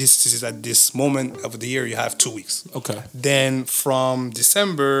season. This is at this moment of the year, you have 2 weeks. Okay. Then from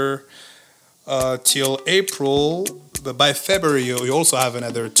December till April, but by February, you also have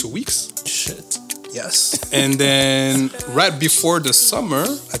another 2 weeks. Shit. Yes. And then right before the summer,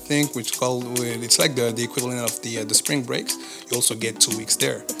 I think, it's like the equivalent of the spring breaks, you also get 2 weeks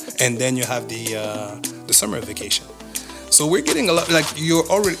there. And then you have the summer vacation. So we're getting a lot, like you're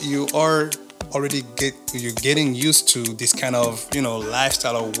getting used to this kind of,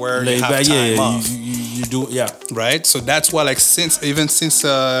 lifestyle of where you have time off. You do, yeah. Right? So that's why, like, since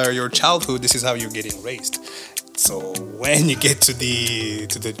your childhood, this is how you're getting raised. So when you get to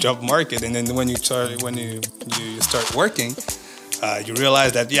the job market, and then when you start working, you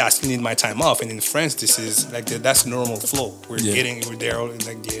realize that I still need my time off. And in France, this is like that's normal flow. We're there,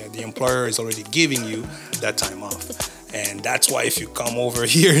 like the employer is already giving you that time off, and that's why if you come over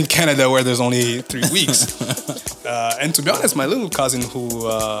here in Canada where there's only 3 weeks, and to be honest, my little cousin who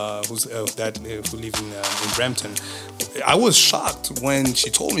lives in Brampton, I was shocked when she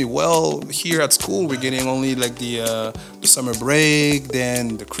told me, well, here at school we're getting only like the summer break,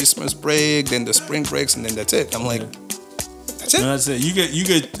 then the Christmas break, then the spring breaks, and then that's it. I'm like, that's it? No, that's it. You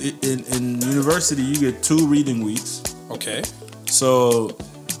get in university, you get 2 reading weeks. Okay. So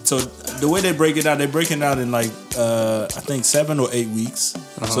the way they break it down in like I think 7 or 8 weeks.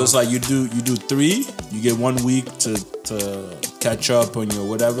 So it's like you do 3, you get 1 week to catch up on your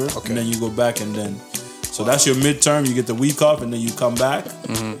whatever, and then you go back, and then so that's your midterm. You get the week off, and then you come back,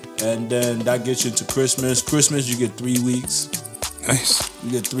 and then that gets you to Christmas. Christmas you get 3 weeks. Nice.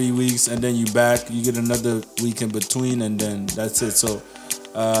 You get 3 weeks, and then you back. You get another week in between, and then that's it. So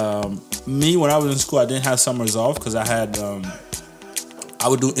me, when I was in school, I didn't have summers off because I had I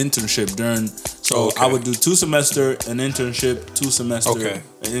would do internship during. So I would do 2 semester an internship, 2 semester an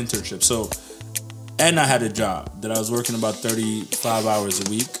internship. So, and I had a job that I was working about 35 hours a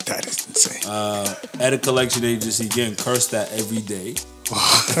week. That is insane. At a collection agency, getting cursed at every day.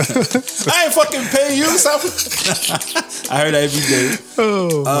 I ain't fucking paying you. I heard that every day.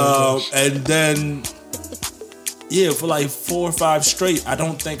 And then, for like 4 or 5 straight, I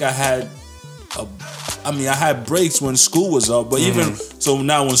don't think I had I had breaks when school was up, but even so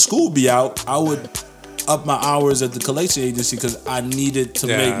now when school be out, I would up my hours at the collection agency because I needed to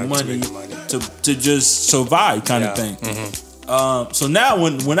make money to just survive kind of thing. So now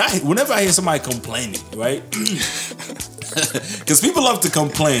whenever I hear somebody complaining, right? Because people love to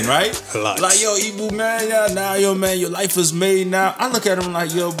complain, right? A lot. Like, yo, Ibu, man, your life is made now. I look at them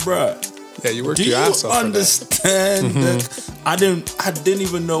like, yo, bruh. Yeah, you work your ass off. Do you understand that I didn't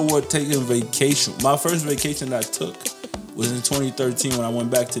even know what taking vacation. My first vacation that I took was in 2013 when I went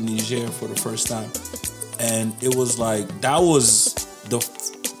back to Niger for the first time. And it was like, that was the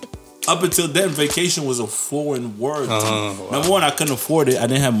up until then, vacation was a foreign word. Wow. Number one, I couldn't afford it. I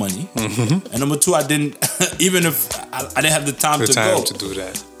didn't have money. And number two, I didn't, even if I didn't have the time to go. to do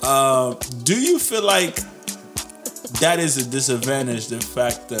that. Do you feel like that is a disadvantage, the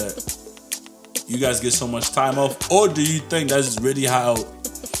fact that you guys get so much time off? Or do you think that's really how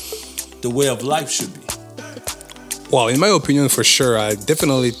the way of life should be? Well, in my opinion, for sure, I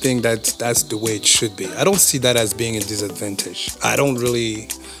definitely think that that's the way it should be. I don't see that as being a disadvantage. I don't really...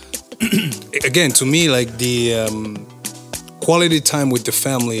 Again, to me, like the quality time with the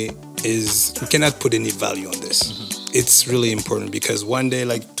family is... We cannot put any value on this. It's really important because one day,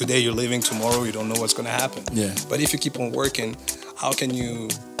 like today you're leaving, tomorrow you don't know what's going to happen. Yeah. But if you keep on working, how can you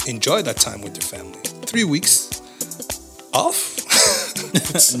enjoy that time with your family? 3 weeks off?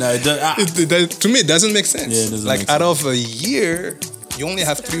 No, it does, to me, it doesn't make sense. Yeah, it doesn't like make out sense. of a year, you only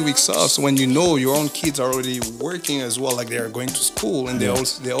have 3 weeks off. So when you know your own kids are already working as well, like they are going to school, and they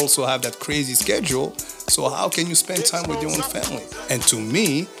also have that crazy schedule. So how can you spend time with your own family? And to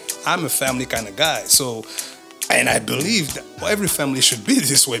me, I'm a family kind of guy. So, and I believe that every family should be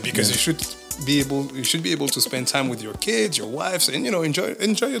this way because you should be able to spend time with your kids, your wives, and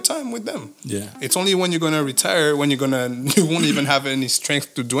enjoy your time with them. Yeah. It's only when you're gonna retire, when you won't even have any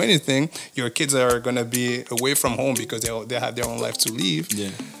strength to do anything. Your kids are gonna be away from home because they have their own life to live. Yeah.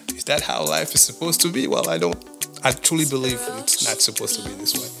 Is that how life is supposed to be? Well, I truly believe it's not supposed to be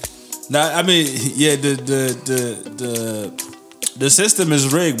this way. Now, I mean, yeah, the system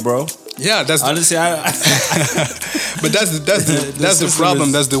is rigged, bro. Yeah, that's honestly, but that's the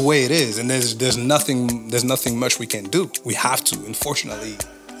problem. That's the way it is, and there's nothing much we can do. We have to, unfortunately,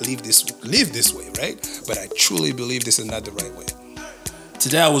 live this way, right? But I truly believe this is not the right way.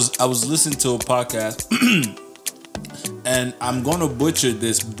 Today I was listening to a podcast, and I'm gonna butcher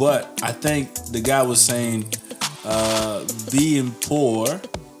this, but I think the guy was saying being poor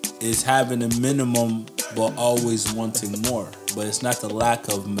is having a minimum but always wanting more. But it's not the lack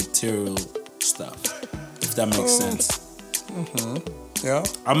of material stuff, if that makes sense. Yeah.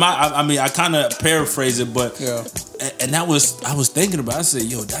 I mean, I kind of paraphrase it, but yeah. And I was thinking about it. I said,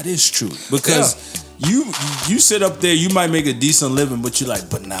 yo, that is true. Because you sit up there, you might make a decent living, but you're like,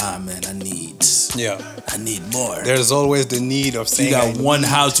 but nah, man, I need more. There's always the need of saying, you got one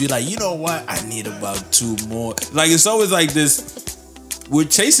house, you're like, you know what? I need about 2 more. Like, it's always like this. We're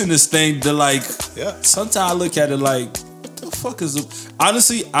chasing this thing to like, sometimes I look at it like, the fuck is it?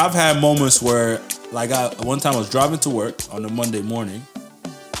 Honestly, I've had moments where, like, one time I was driving to work on a Monday morning,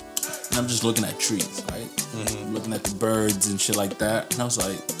 and I'm just looking at trees, right? Looking at the birds and shit like that, and I was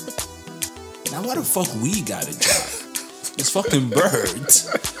like, now why the fuck we got a job? It's fucking birds.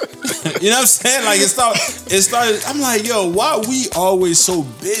 You know what I'm saying? Like, it started. I'm like, yo, why are we always so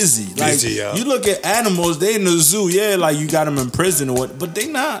busy? Like, you look at animals, they in the zoo, like you got them in prison or what, but they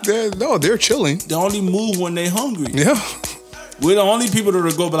not. They're chilling. They only move when they hungry. Yeah. We're the only people that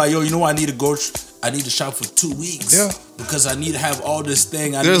will go, but like, yo, you know what? I need to shop for 2 weeks. Yeah. Because I need to have all this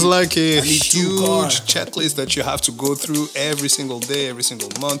thing. There's like a huge checklist that you have to go through every single day, every single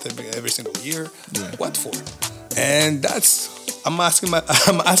month, every single year. Yeah. What for? And I'm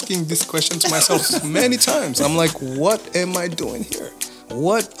asking this question to myself many times. I'm like, what am I doing here?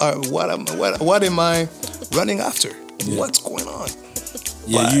 What am I running after? Yeah. What's going on?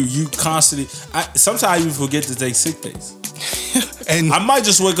 Yeah, but you constantly. Sometimes I even forget to take sick days. And I might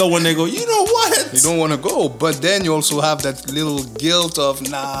just wake up one day and go, you know what? You don't want to go, but then you also have that little guilt of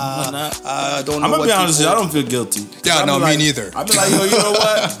I don't know. I'm gonna be honest with you, I don't feel guilty. Yeah, no, me neither. I be like, yo, you know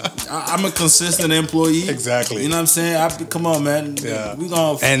what? I'm a consistent employee. Exactly. You know what I'm saying? Come on, man. Yeah. We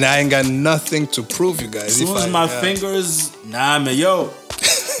gonna. And I ain't got nothing to prove, you guys. As soon as my fingers, man, yo.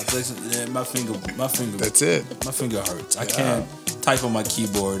 My finger. That's it. My finger hurts. I can't type on my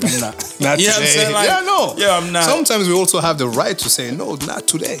keyboard. I'm not. Not you know today. What I'm saying? Like, I'm not. Sometimes we also have the right to say no, not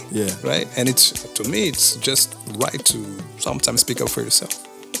today. Yeah. Right. And to me, it's just right to sometimes speak up for yourself.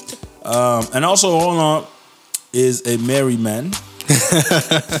 And also, hold on, is a married man.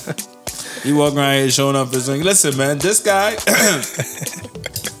 He walking around here showing up and saying, "Listen, man, this guy."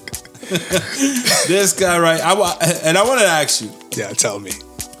 This guy, right? I want to ask you. Yeah, tell me.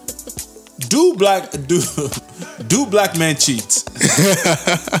 Do black men cheat?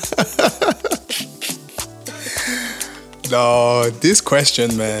 No, this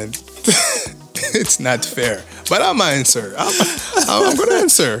question, man, it's not fair. But I'm gonna answer. I'm gonna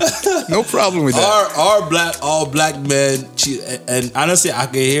answer. No problem with that. All black men cheat? And honestly, I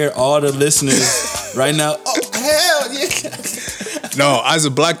can hear all the listeners right now. Oh hell yeah! No, as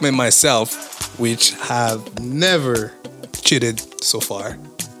a black man myself, which have never cheated so far,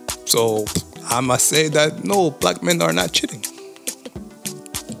 so I must say that no, black men are not cheating.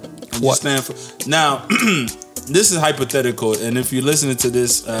 You stand for now. This is hypothetical, and if you're listening to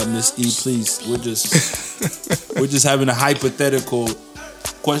this, Miss E, please, we're just having a hypothetical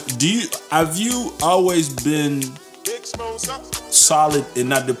question. Have you always been solid in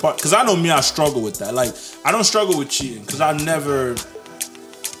that department? Because I know me, I struggle with that. Like, I don't struggle with cheating because I never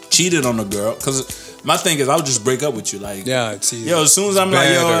cheated on a girl. Because my thing is, I'll just break up with you. Like, yeah, it's easy. Yo, as soon as I'm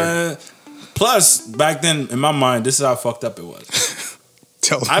better. Like, yo. Plus, back then in my mind, this is how fucked up it was.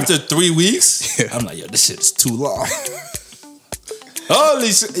 After 3 weeks, I'm like, yo, this shit is too long.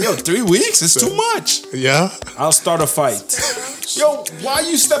 Holy shit. Yo, 3 weeks is too much. Yeah. I'll start a fight. Yo, why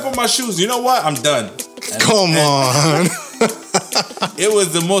you step on my shoes? You know what? I'm done. Come on. It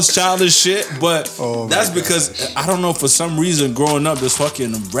was the most childish shit, but that's because, I don't know, for some reason, growing up, this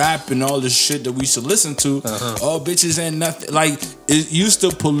fucking rap and all this shit that we used to listen to, bitches ain't nothing. Like, it used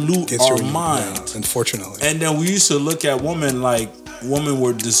to pollute our mind. Yeah, unfortunately. And then we used to look at women like women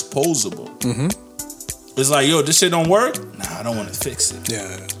were disposable. It's like, yo, this shit don't work? Nah, I don't want to fix it.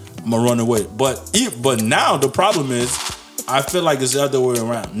 Yeah. I'm going to run away. But now the problem is, I feel like it's the other way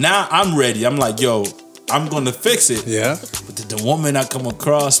around. Now I'm ready. I'm like, yo, I'm going to fix it. Yeah. But the woman I come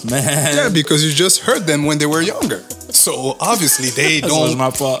across, man. Yeah, because you just hurt them when they were younger. So obviously they don't. That was my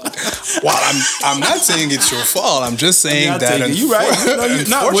fault. Well, I'm not saying it's your fault. I'm just saying that. You're right.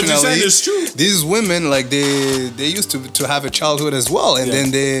 No, what you're saying is true. These women, like they used to have a childhood as well, and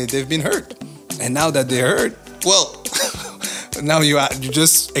then they've been hurt, and now that they're hurt, well, now you're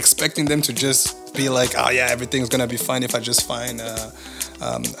just expecting them to just be like, oh yeah, everything's gonna be fine if I just find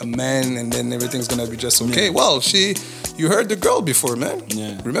a man, and then everything's gonna be just okay. Yeah. Well, you heard the girl before, man.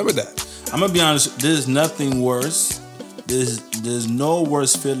 Yeah. Remember that. I'm gonna be honest. There's nothing worse. There's no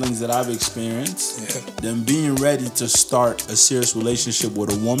worse feelings that I've experienced than being ready to start a serious relationship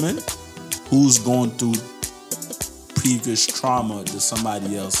with a woman who's going through previous trauma that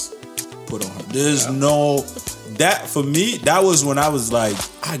somebody else put on her. There's no that for me. That was when I was like,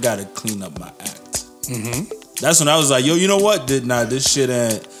 I gotta clean up my act. That's when I was like, yo, you know what? This shit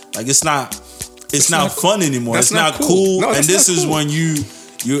ain't like it's not fun anymore. It's not cool. No, and this is when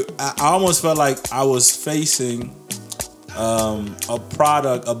I almost felt like I was facing a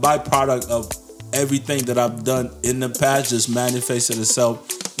byproduct of everything that I've done in the past just manifested itself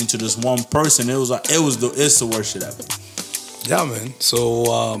into this one person. It's the worst shit ever. Yeah, man.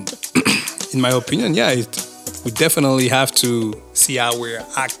 So in my opinion, we definitely have to see how we're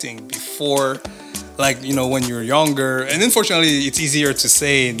acting before, like, you know, when you're younger. And unfortunately, it's easier to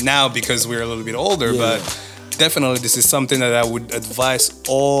say now because we're a little bit older, but definitely this is something that I would advise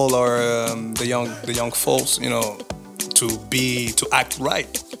all our the young folks, you know, to act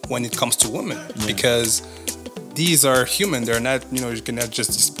right when it comes to women, because these are human. They're not, you know, you cannot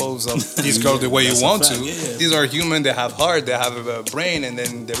just dispose of these girls the way you want to. These are human. They have heart. They have a brain, and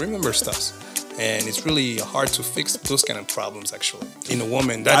then they remember stuff. And it's really hard to fix those kind of problems, actually, in a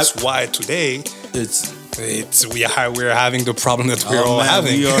woman. That's why today we're having the problem that we're all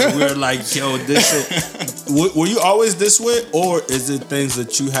having. We're like, yo, this shit. Were you always this way, or is it things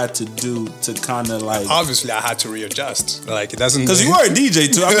that you had to do to kind of like? Obviously, I had to readjust. Like, it doesn't, because you are a DJ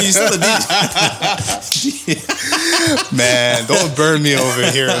too. I mean, you're still a DJ. Man, don't burn me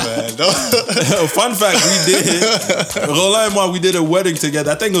over here, man. Fun fact: Roland and moi, we did a wedding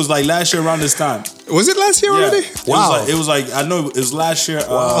together. I think it was like last year around this time. Was it last year already? Wow. It was like I know it was last year.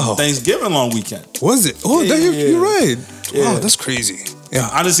 Thanksgiving long weekend. Was it? Oh, you're right. Yeah. Wow, that's crazy. Yeah.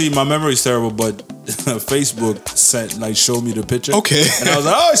 Honestly, my memory is terrible, but Facebook showed me the picture. Okay. And I was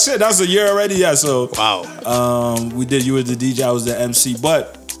like, oh shit, that's a year already. Yeah. So wow. You were the DJ, I was the MC.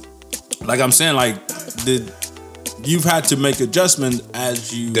 But like I'm saying, like you've had to make adjustments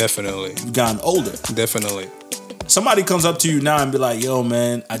as you've gotten older. Definitely. Somebody comes up to you now and be like, yo,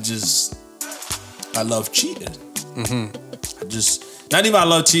 man, I love cheating. Not even I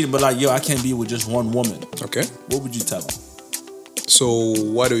love cheating, but like, yo, I can't be with just one woman. Okay. What would you tell them? So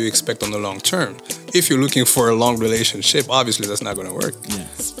what do you expect on the long term? If you're looking for a long relationship, obviously that's not going to work. Yeah.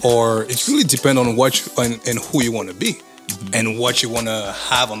 Or it really depends on and who you want to be. And what you want to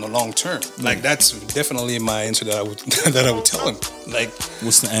have on the long term. Like, that's definitely my answer that I would tell him. Like,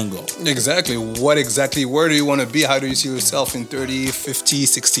 what's the angle? Exactly. Where do you want to be? How do you see yourself in 30, 50,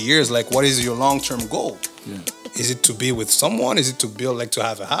 60 years? Like, what is your long-term goal? Yeah. Is it to be with someone? Is it to build, like, to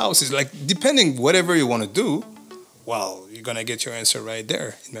have a house? It's like, depending whatever you want to do, well, you're going to get your answer right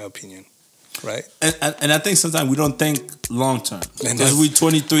there, in my opinion. Right? And I think sometimes we don't think long term. Because we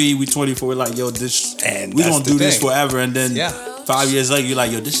 23, we 24, we're like, yo, we don't do this forever. And then 5 years later, you're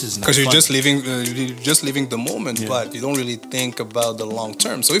like, yo, this is not because you're funny. just living the moment, Yeah. but you don't really think about the long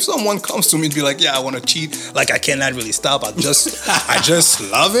term. So if someone comes to me and be like, yeah, I want to cheat, like I cannot really stop. I just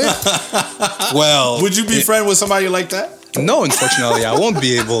love it. Well, Would you be friend with somebody like that? no, unfortunately, I won't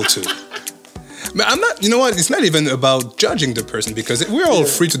be able to. But I'm not. You know what? It's not even about judging the person because we're all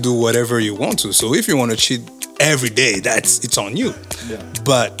free to do whatever you want to. So if you want to cheat every day, it's on you. Yeah.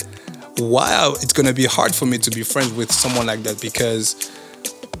 But wow, it's gonna be hard for me to be friends with someone like that because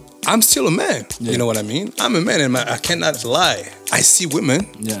I'm still a man. Yeah. You know what I mean? I'm a man, and I cannot lie. I see women.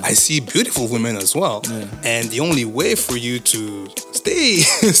 Yeah. I see beautiful women as well. Yeah. And the only way for you to stay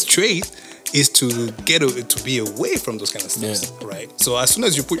straight is to to be away from those kind of stuff, right? So as soon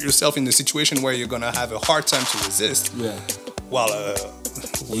as you put yourself in the situation where you're gonna have a hard time to resist, Yeah. well,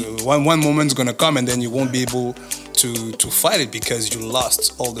 one moment's gonna come and then you won't be able to fight it because you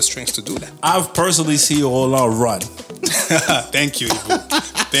lost all the strength to do that. I've personally seen you all on run. Thank you, Ibu.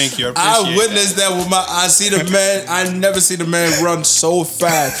 Thank you. I appreciate I witnessed that with my. I see the man. I never see the man run so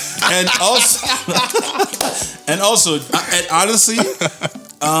fast, and also, and honestly,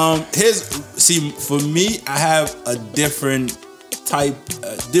 for me, I have a different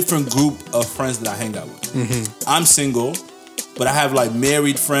group of friends that I hang out with. Mm-hmm. I'm single, but I have like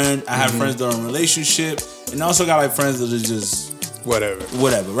married friends. I have friends that are in a relationship, and I also got like friends that are just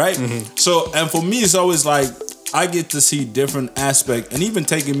whatever, right? Mm-hmm. So, and for me, it's always like I get to see different aspects, and even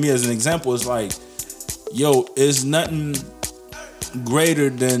taking me as an example, it's like, yo, it's nothing greater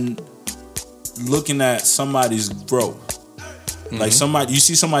than looking at somebody's growth. Like you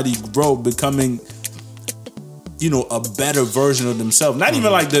see somebody grow, becoming, a better version of themselves. Not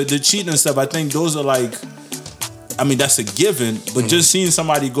even like the cheating and stuff. I think those are like, I mean, that's a given. But just seeing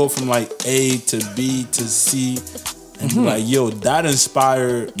somebody go from like A to B to C, and be like, yo, that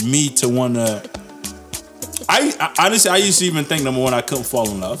inspired me to want to. I honestly, I used to even think, number one, I couldn't fall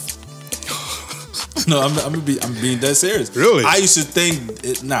in love. No, I'm being dead serious. Really? I used to think,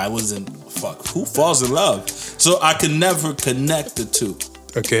 it wasn't. Fuck, who falls in love? So I could never connect the two.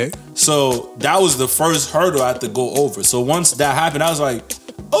 Okay. So that was the first hurdle I had to go over. So once that happened, I was like,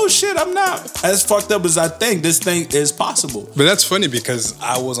 oh shit, I'm not as fucked up as I think. This thing is possible. But that's funny because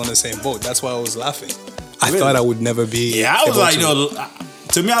I was on the same boat. That's why I was laughing. I Really? Thought I would never be. Yeah, I was able like, to.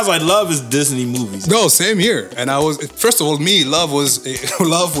 to me, I was like, love is Disney movies. No, same here. And I was, first of all, love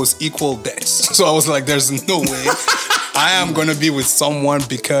was equal debts. So I was like, there's no way I am going to be with someone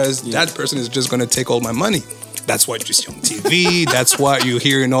because that person is just going to take all my money. That's what you see on TV. That's what you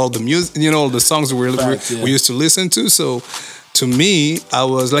hear in all the music, the songs we used to listen to. So to me, I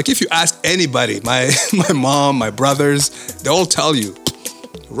was like, if you ask anybody, my mom, my brothers, they all tell you,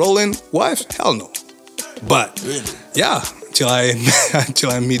 Roland, wife? Hell no. But yeah, until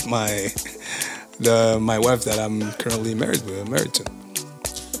I meet my wife that I'm currently married to.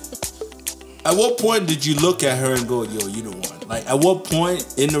 At what point did you look at her and go, yo, you the one? Like, at what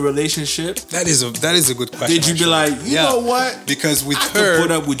point in the relationship? That is a good question. Did you be like, you know what? Because with I her, can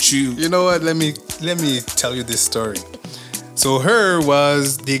put up with you. You know what? Let me tell you this story. So her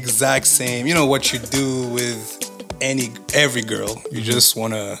was the exact same. You know what you do with every girl. You just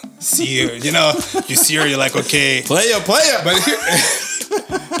want to see her. You see her. You're like, okay, player. But here,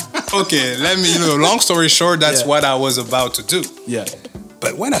 okay, long story short, that's what I was about to do. Yeah.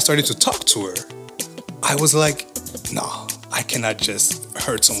 But when I started to talk to her, I was like, no, I cannot just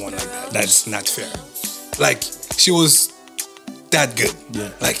hurt someone like that. That's not fair. Like, she was that good. Yeah.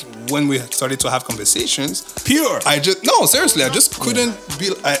 Like, when we started to have conversations. Pure. Seriously, I just couldn't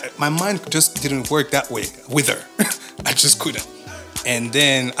my mind just didn't work that way with her. I just couldn't. And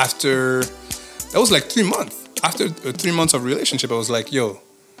then that was like 3 months. After 3 months of relationship, I was like, yo,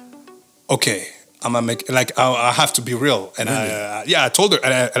 okay, I'm gonna make, like, I have to be real. And really? I told her,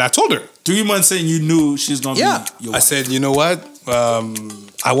 and I told her. 3 months in, you knew she's gonna be your wife. I said, you know what?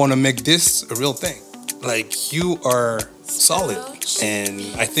 I want to make this a real thing. Like, you are solid, and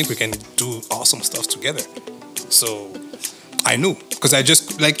I think we can do awesome stuff together. So I knew, because I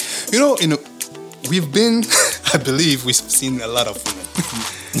just, like, we've been, I believe we've seen a lot of women.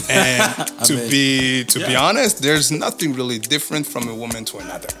 And to be honest, there's nothing really different from a woman to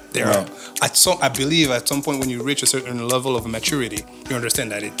another. I believe at some point when you reach a certain level of maturity, you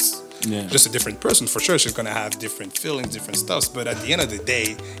understand that it's just a different person. For sure, she's gonna have different feelings, different stuffs. But at the end of the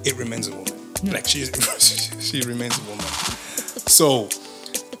day, it remains a woman. Like, she remains a woman. So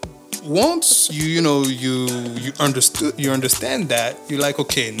once you understand that, you're like,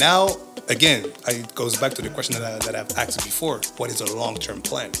 okay, now. Again, it goes back to the question that I've asked before. What is a long-term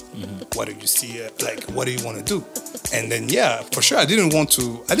plan? Mm-hmm. What do you see? What do you want to do? And then, for sure, I didn't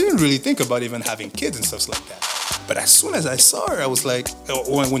really think about even having kids and stuff like that. But as soon as I saw her, I was like,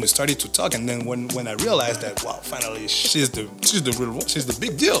 when we started to talk, and then when I realized that, wow, finally she's the real one, she's the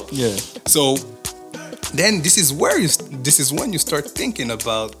big deal. Yeah. So then this is when you start thinking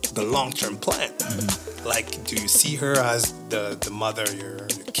about the long-term plan. Like, do you see her as the mother of your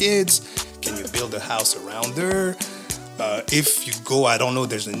kids? Can you build a house around her? If you go, I don't know,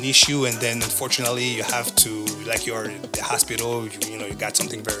 there's an issue, and then unfortunately you have to, like, you're in the hospital, you got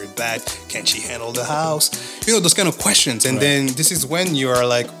something very bad. Can she handle the house? Those kind of questions. And then this is when you are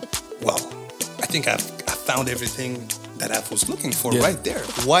like, well, I think I found everything that I was looking for right there.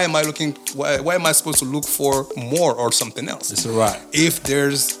 Why am I looking? Why am I supposed to look for more or something else? It's right. If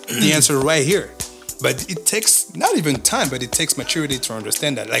there's the answer right here. But it takes not even time, but it takes maturity to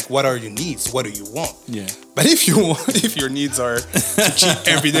understand that. Like, what are your needs? What do you want? Yeah. But if your needs are to cheat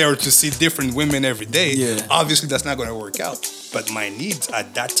every day or to see different women every day, obviously that's not going to work out. But my needs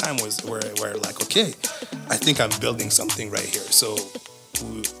at that time were like, okay, I think I'm building something right here. So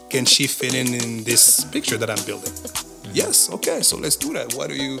can she fit in this picture that I'm building? Yes. Okay. So let's do that.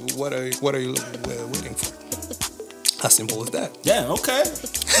 What are you waiting for? As simple as that. Yeah. Okay.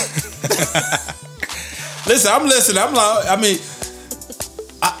 Listen, I'm listening. I'm like, I mean,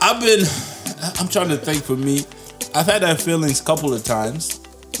 I'm trying to think for me. I've had that feelings a couple of times.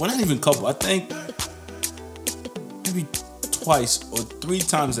 Well, not even a couple. I think maybe twice or 3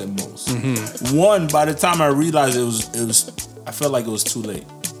 times at most. One, by the time I realized it was, I felt like it was too late.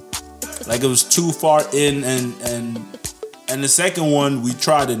 Like it was too far in, and the second one we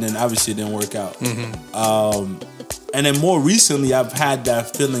tried it, and obviously it didn't work out. And then more recently, I've had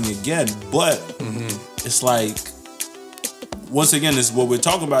that feeling again, but it's like, once again, this what we're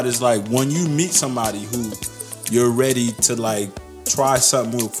talking about is like when you meet somebody who you're ready to like try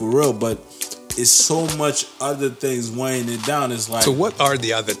something with for real, but it's so much other things weighing it down. It's like, so what are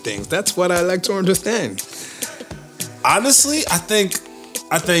the other things? That's what I like to understand. Honestly, I think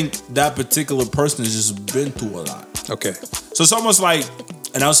that particular person has just been through a lot. Okay, so it's almost like.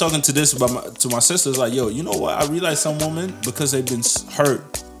 And I was talking to this to my sisters, like, yo, you know what? I realize some women, because they've been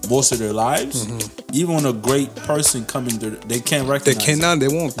hurt most of their lives, even when a great person coming through, they can't recognize. They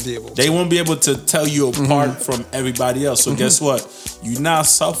won't be able. They won't be able to tell you apart from everybody else. So guess what? You now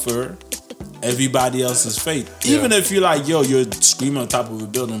suffer everybody else's fate. Yeah. Even if you're like, yo, you're screaming on top of a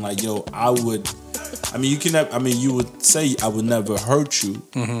building, like, yo, you would say I would never hurt you.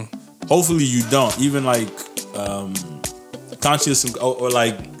 Hopefully you don't. Even like, conscious or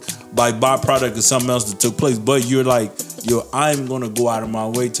like by byproduct of something else that took place, but you're like, yo, I'm gonna go out of my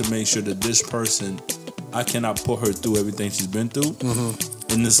way to make sure that this person, I cannot put her through everything she's been through.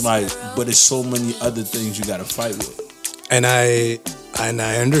 And it's like, but there's so many other things you gotta fight with. And I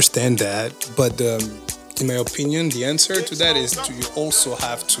understand that, but in my opinion, the answer to that is you also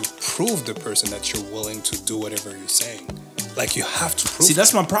have to prove the person that you're willing to do whatever you're saying. Like, you have to prove. See,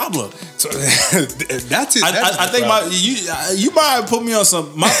 that's my problem. So that's it. I think you might have put me on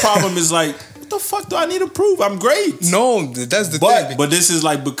some. My problem is like, what the fuck do I need to prove? I'm great. No, that's the thing. But this is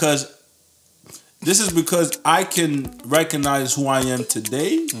like because I can recognize who I am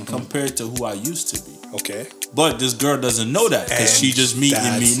today compared to who I used to be. Okay. But this girl doesn't know that because she just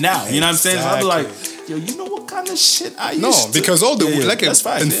meeting me now. You know what I'm saying? So I'm like, yo, you know what kind of shit I used to? No, because all the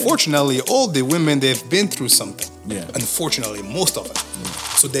unfortunately, all the women, they've been through something. Yeah. Unfortunately, most of them.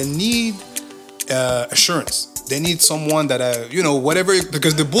 So they need assurance. They need someone that whatever,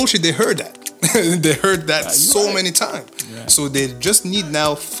 because the bullshit, they heard that. They heard that so many times. Yeah. So they just need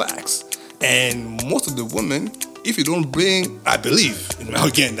now facts. And most of the women, if you don't bring, I believe,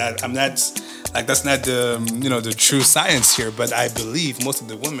 again, that I'm not. Like, that's not the true science here, but I believe most of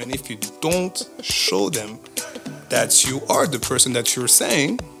the women, if you don't show them that you are the person that you're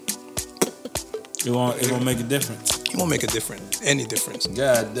saying, it won't make a difference. It won't make any difference.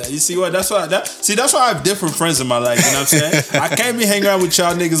 Yeah, you see what? That's why I have different friends in my life. You know what I'm saying? I can't be hanging out with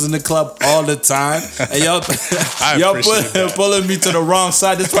y'all niggas in the club all the time, and y'all pulling me to the wrong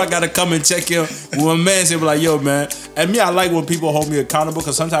side. That's why I gotta come and check in with my man. Say, like, yo, man. And me, I like when people hold me accountable,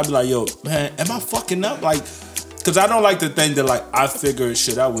 because sometimes I be like, yo, man, am I fucking up? Like, because I don't like to think that like I figure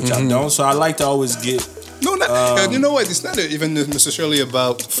shit out, which I don't. So I like to always get. No, you know what? It's not even necessarily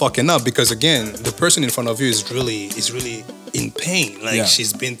about fucking up, because again, the person in front of you is really in pain. Like,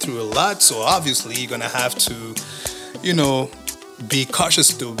 she's been through a lot, so obviously you're gonna have to, be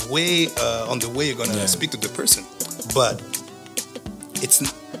cautious on the way you're gonna speak to the person. But it's,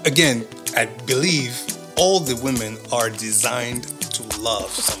 again, I believe all the women are designed to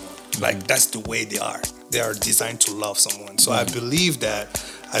love someone. Like, that's the way they are. They are designed to love someone. So I believe that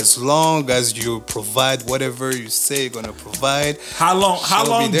As long as you provide whatever you say you're gonna provide. How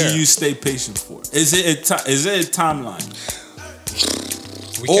long do you stay patient for? Is it a timeline?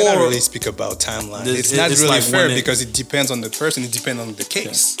 We cannot really speak about timeline. It's not really like fair because it depends on the person. It depends on the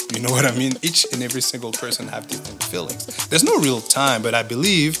case. Yeah. You know what I mean? Each and every single person have different feelings. There's no real time, but I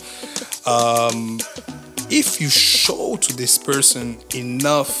believe if you show to this person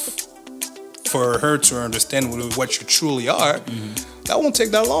enough for her to understand what you truly are, that won't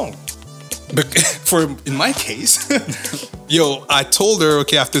take that long. But in my case, I told her,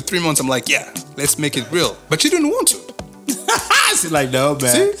 okay, after 3 months, I'm like, yeah, let's make it real. But she didn't want to. She's like, no,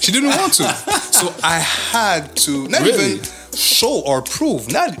 man. See? She didn't want to. So I had to not even show or prove,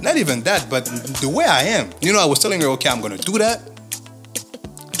 not even that, but the way I am. I was telling her, okay, I'm gonna do that.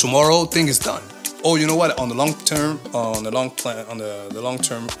 Tomorrow, thing is done. Oh, you know what? On the long term, the long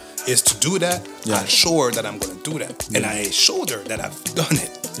term is to do that. Yeah. I show her that I'm gonna do that, and I showed her that I've done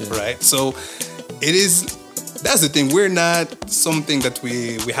it. Yeah. Right. So it is. That's the thing. We're not something that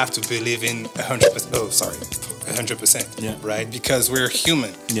we have to believe in 100%. Oh, sorry. 100%, right? Because we're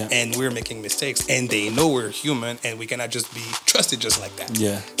human and we're making mistakes, and they know we're human, and we cannot just be trusted just like that.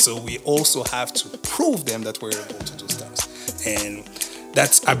 Yeah. So we also have to prove them that we're able to do stuff, and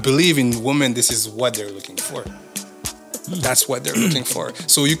I believe in women. This is what they're looking for. That's what they're looking for.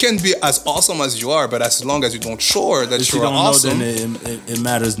 So you can be as awesome as you are, but as long as you don't show her that you're awesome, then it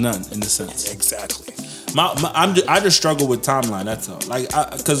matters none in the sense. Exactly. I just struggle with timeline. That's all. Like,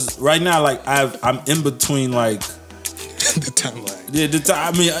 because right now, like I'm in between like the timeline. Yeah,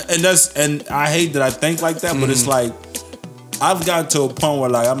 and I hate that I think like that, but it's like I've gotten to a point where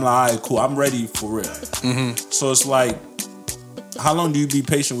like I'm like, all right, cool, I'm ready for real. So it's like, how long do you be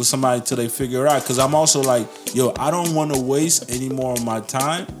patient with somebody till they figure it out? Because I'm also like, I don't want to waste any more of my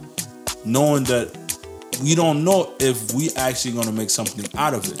time knowing that we don't know if we actually going to make something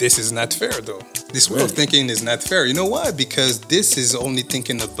out of it. This is not fair, though. This way of thinking is not fair. You know why? Because this is only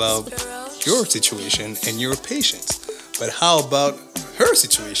thinking about your situation and your patience. But how about her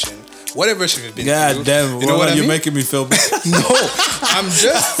situation? Whatever she's been through. God damn, you know what I mean? You're making me feel bad. No, I'm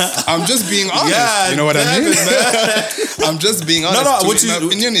just being honest. God, you know what I mean? I'm just being honest. No, my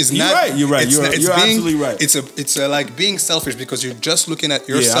opinion is you're not. Right. You're right. You're absolutely right. It's like being selfish because you're just looking at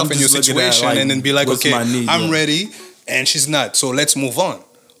yourself and your situation, and then be like, okay, I'm ready, and she's not. So let's move on.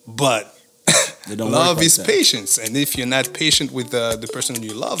 But love is patience, and if you're not patient with the person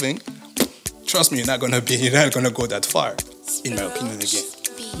you're loving, trust me, you're not gonna go that far. In my opinion, again.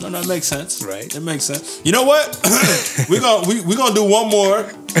 No, that makes sense. Right. It makes sense. You know what? we're gonna do one more.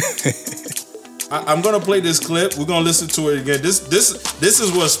 I'm gonna play this clip. We're gonna listen to it again. This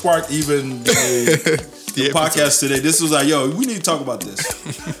is what sparked even the podcast today. This was like, we need to talk about this.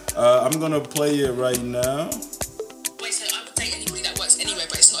 I'm gonna play it right now. Wait, so I would date anybody that works anywhere,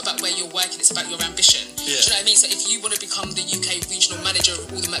 but it's not about where you're working. It's about your ambition. Yeah. Do you know what I mean? So if you want to become the UK regional manager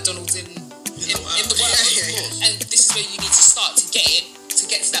of all the McDonald's in the world, and this is where you need to start to get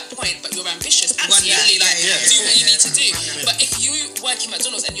to that point, but you're ambitious. Absolutely, do what you need to do. But if you work in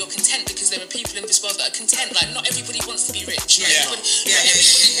McDonald's and you're content, because there are people in this world that are content, like not everybody wants to be rich. Not everybody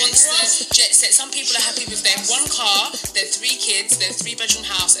wants to jet set. Some people are happy with their one car, their 3 kids, their 3-bedroom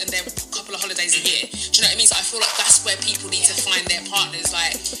house, and their couple of holidays a year. Do you know what I mean? So I feel like that's where people need to find their partners,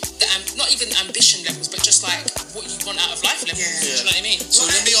 like not even ambition levels, but just like what you want out of life levels. Do you know what I mean? So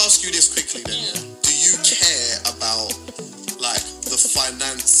let me ask you this quickly then. Do you care about like the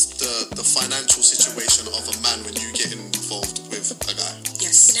financial situation of a man when you get involved with a guy?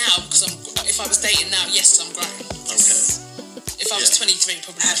 Yes. Now, because if I was dating now, yes, I'm grown. Yes. Okay. If I was 23,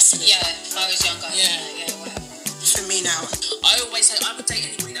 probably. Absolutely. Yeah, if I was younger. Yeah, whatever. For me now, I always say I would date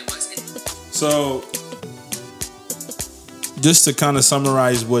anybody that works in. So, just to kind of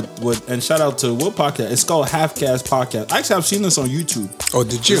summarize what and shout out to what podcast? It's called Half-Cast Podcast. Actually, I've seen this on YouTube. Oh,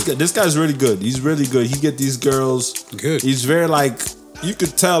 did you? This guy's really good. He's really good. He get these girls. Good. He's very like, you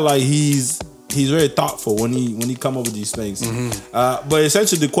could tell like he's very thoughtful when he come up with these things. But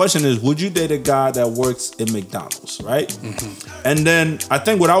essentially the question is, would you date a guy that works in McDonald's, right? And then I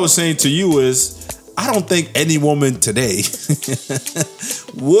think what I was saying to you is, I don't think any woman today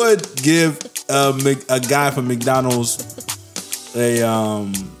would give a guy from McDonald's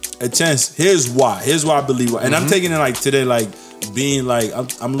a chance. Here's why I believe why. And I'm taking it like today, like being like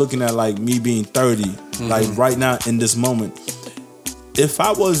I'm looking at like me being 30, like right now in this moment. If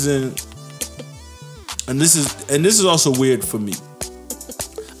I wasn't, and this is also weird for me,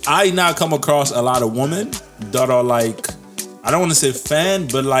 I now come across a lot of women that are like, I don't want to say fan,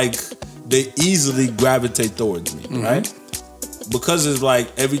 but like they easily gravitate towards me, right? Because it's like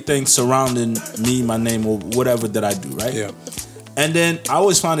everything surrounding me, my name, or whatever that I do, right? Yeah. And then I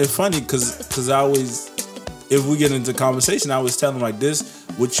always find it funny because I always, if we get into conversation, I always tell them like this: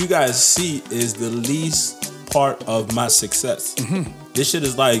 what you guys see is the least part of my success. This shit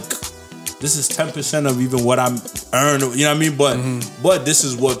is like, this is 10% of even what I'm earning. You know what I mean? But this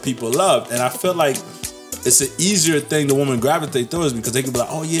is what people love, and I feel like it's an easier thing the woman gravitate towards because they can be like,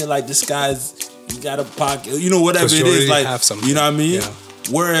 oh yeah, like this guy's, he got a pocket, you know, whatever it is, like, you know what I mean? Yeah.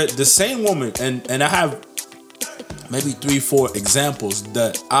 Where the same woman, and I have maybe 3-4 examples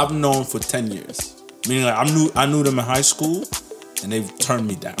that I've known for 10 years. Meaning like I knew them in high school and they've turned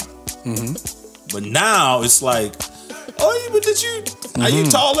me down. But now it's like, oh, but did you, are you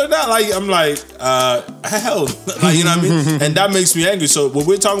taller now? Like, I'm like, hell, like, you know what I mean? And that makes me angry. So what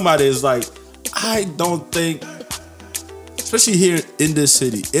we're talking about is like, I don't think, especially here in this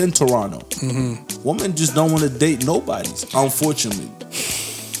city, in Toronto, women just don't want to date nobodies, unfortunately.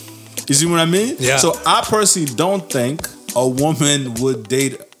 You see what I mean? Yeah. So I personally don't think a woman would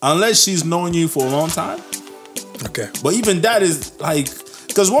date unless she's known you for a long time. Okay. But even that is like,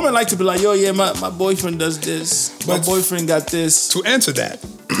 because women like to be like, yo, yeah, my boyfriend does this. My boyfriend got this. To answer that,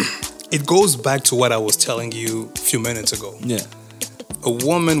 it goes back to what I was telling you a few minutes ago. Yeah. A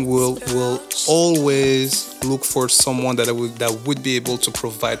woman will always look for someone that would be able to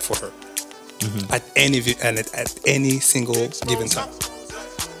provide for her at any single given time.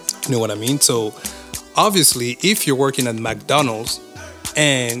 You know what I mean? So obviously, if you're working at McDonald's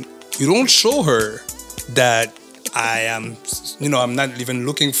and you don't show her that I'm not even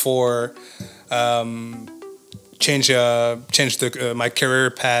looking for change my career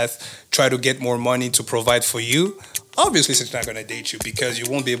path, try to get more money to provide for you. Obviously, she's not going to date you because you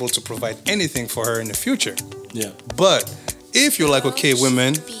won't be able to provide anything for her in the future. Yeah. But if you're like, okay,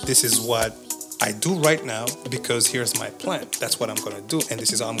 women, this is what I do right now because here's my plan. That's what I'm going to do. And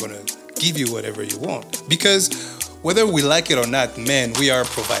this is how I'm going to give you whatever you want. Because whether we like it or not, men, we are a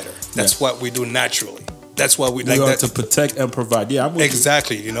provider. That's what we do naturally. That's what we like. We are to protect and provide. Yeah, I'm with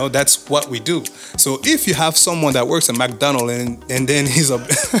exactly. You know, that's what we do. So if you have someone that works at McDonald's and then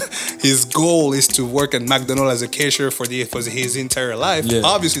his goal is to work at McDonald's as a cashier for his entire life,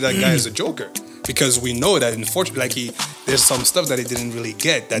 obviously that guy is a joker. Because we know that, unfortunately, there's some stuff that he didn't really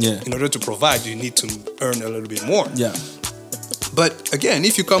get. That in order to provide, you need to earn a little bit more. Yeah. But again,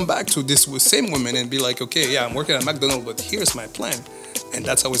 if you come back to this same woman and be like, okay, yeah, I'm working at McDonald's, but here's my plan, and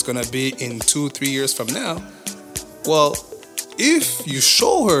that's how it's gonna be in 2-3 years from now. Well, if you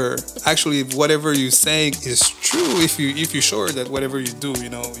show her actually whatever you're saying is true, if you show her that whatever you do, you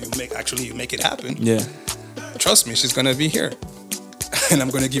make it happen. Yeah. Trust me, she's gonna be here. And I'm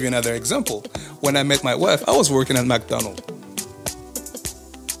going to give you another example. When I met my wife, I was working at McDonald's.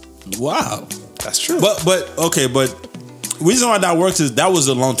 Wow. That's true. But reason why that works is that was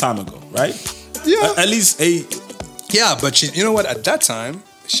a long time ago, right? Yeah. At least 8. Yeah, but you know what? At that time,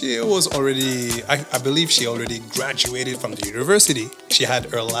 she was already, I believe she already graduated from the university. She had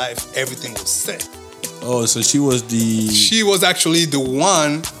her life. Everything was set. Oh, so she was actually the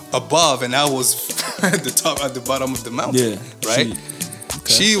one above, and I was at the bottom of the mountain. Yeah. Right?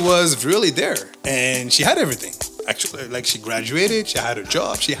 She was really there, and she had everything. Actually, like she graduated, she had a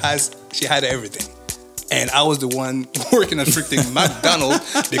job, she had everything, and I was the one working at freaking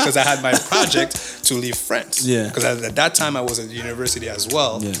McDonald's because I had my project to leave France. Yeah. Because at that time I was at the university as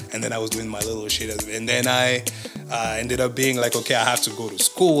well, yeah. And then I was doing my little shit, and then I ended up being like, okay, I have to go to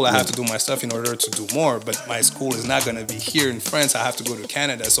school, I have to do my stuff in order to do more, but my school is not gonna be here in France. I have to go to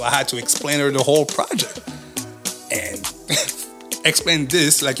Canada, so I had to explain her the whole project, and. Explain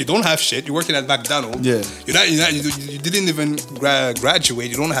this like you don't have shit. You're working at McDonald's. Yeah. You didn't even graduate.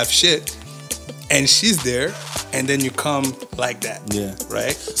 You don't have shit, and she's there, and then you come like that. Yeah.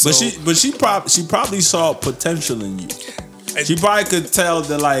 Right. But she probably saw potential in you. She probably could tell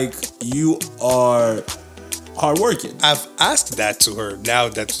that like you are hardworking. I've asked that to her now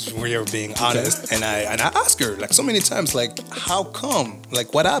that we are being honest, and I asked her like so many times like how come,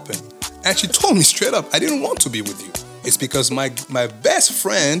 like what happened, and she told me straight up, I didn't want to be with you. It's because my best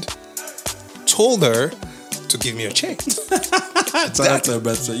friend told her to give me a chance. That's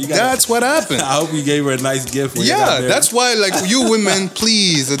what happened. I hope you gave her a nice gift. That's why, like, you women,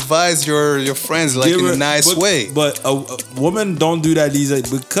 please advise your friends like in a nice way. But a woman don't do that these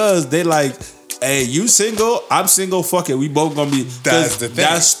days because they like, hey, you single, I'm single, fuck it, we both gonna be. That's the thing.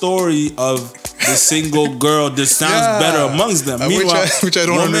 That story of the single girl just sounds better amongst them. Meanwhile, which I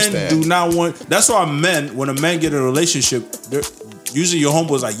don't women understand. do not want. That's why men, when a man get in a relationship, usually your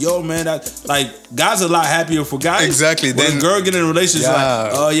homeboy's like, yo, man, that like guys are a lot happier for guys. Exactly. When Then a girl get in a relationship, Yeah.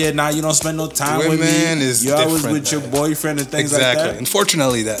 like, oh yeah, nah, you don't spend no time with Women me. is You're always different, with your man. boyfriend and things exactly. like that.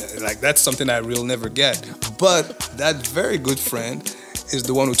 Unfortunately, that's something I will never get. But that very good friend is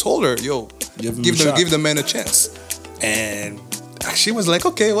the one who told her, "Yo, Give him a shot. give the man a chance." And she was like,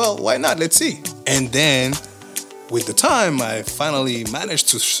 "Okay, well, why not? Let's see." And then, with the time, I finally managed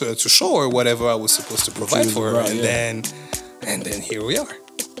to show her whatever I was supposed to provide was for her, right, and yeah. then here we are.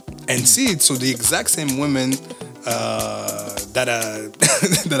 And see, so the exact same women that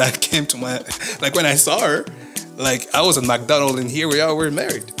that I came to my, like when I saw her, like I was at McDonald's and here we are, we're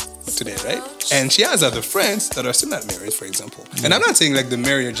married today, right? And she has other friends that are still not married, for example. And I'm not saying like the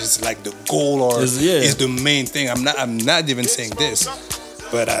marriage is like the goal or is the main thing. I'm not even saying this,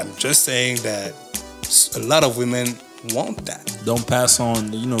 but I'm just saying that a lot of women want that. Don't pass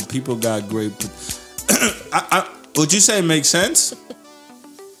on. You know, people got great. Would you say it makes sense?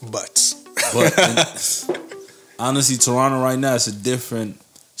 But Honestly, Toronto right now it's a different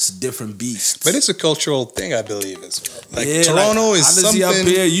beast. it's a cultural thing, I believe, as well. Like Yeah, Toronto like, is honestly, something. up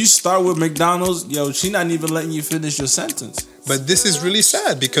here, you start with McDonald's, yo, she not even letting you finish your sentence. But this is really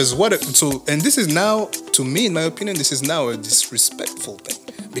sad because and this is now, to me, in my opinion, this is now a disrespectful thing.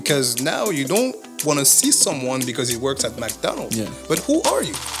 Because now you don't want to see someone because he works at McDonald's. Yeah. But who are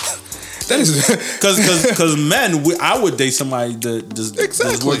you? That is Because men, I would date somebody that's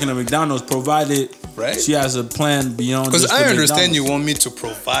Exactly. working at McDonald's, provided Right. she has a plan beyond. Because just I the understand you McDonald's. want me to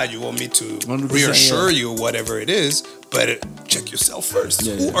provide, you want me to 100%, reassure yeah. you, whatever it is. But check yourself first.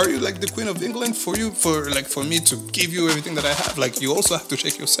 Yeah, Who yeah. are you, like the Queen of England, for me to give you everything that I have? Like you also have to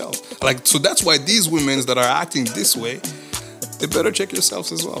check yourself. Like so that's why these women that are acting this way, they better check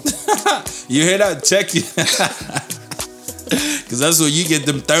yourselves as well. You hear that? Check you. Because that's where you get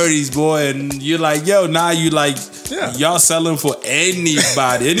them 30s, boy, and you're like, yo, now you like, Yeah. y'all selling for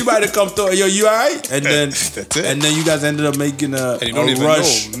anybody. Anybody that come through, yo, you all right? And then, That's it. and then you guys ended up making And you don't a even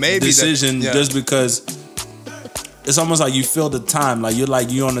rush know. Maybe decision yeah. just because it's almost like you feel the time, like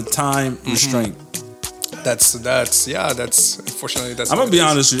you're on a time Mm-hmm. restraint. That's unfortunately that's. I'm what gonna be it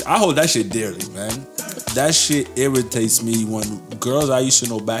is. honest with you, I hold that shit dearly, man. That shit irritates me when girls I used to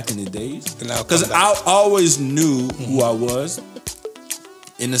know back in the days, And now because come back. I always knew who I was,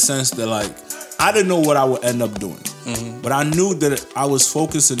 in the sense that like I didn't know what I would end up doing, but I knew that I was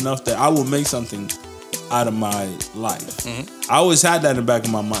focused enough that I would make something out of my life. I always had that in the back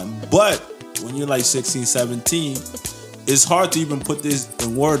of my mind, but when you're like 16, 17, it's hard to even put this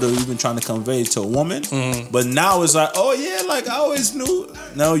in word or even trying to convey it to a woman. But now it's like, oh yeah, like I always knew.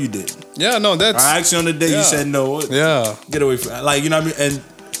 No, you didn't. Yeah, no, that's. I asked you on the day, Yeah. you said no. Yeah, Get away from it. Like, you know what I mean? And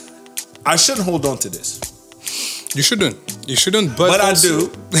I shouldn't hold on to this. you shouldn't. You shouldn't. But I also-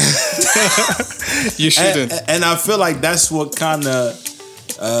 do. You shouldn't. And I feel like that's what kind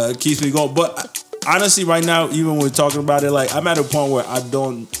of keeps me going. But honestly, right now, even when we're talking about it, like I'm at a point where I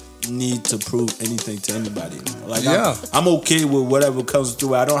don't need to prove anything to anybody anymore. Like Yeah. I'm okay with whatever comes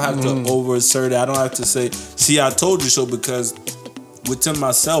through. I don't have to over assert it. I don't have to say, see, I told you so, because within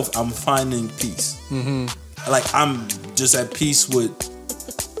myself, I'm finding peace. Like I'm just at peace with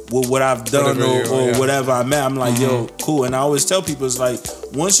what I've done or whatever I'm at. I'm like, yo, cool. And I always tell people, it's like,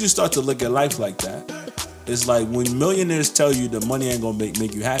 once you start to look at life like that, it's like when millionaires tell you the money ain't gonna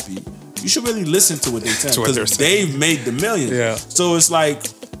make you happy, you should really listen to what they tell To what they're because saying. they've made the million. Yeah. So it's like,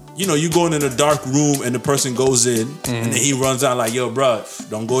 you know, you going in a dark room and the person goes in and then he runs out like, yo, bro,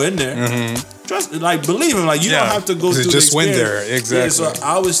 don't go in there. Trust, like, believe him. Like, you Yeah. don't have to go They through just the went experience. there. Exactly. Yeah, so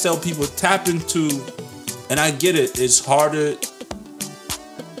I always tell people, tap into, and I get it, it's harder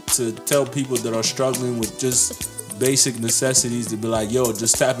to tell people that are struggling with just basic necessities to be like, yo,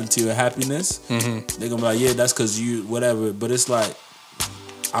 just tap into your happiness. They're gonna be like, yeah, that's because you, whatever. But it's like,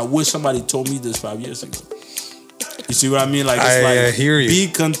 I wish somebody told me this 5 years ago. You see what I mean? Like, it's I hear you. Be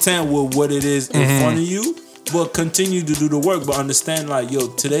content with what it is in front of you, but continue to do the work. But understand, like, yo,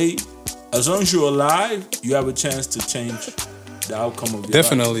 today, as long as you're alive, you have a chance to change the outcome of your life.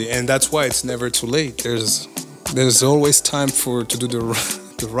 Definitely, and that's why it's never too late. There's always time to do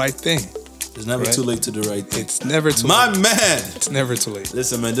the right thing. It's never Right. too late to do the right thing. It's never too My late. man. It's never too late.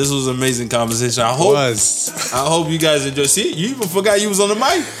 Listen, man, this was an amazing conversation. I hope you guys enjoy. See, you even forgot you was on the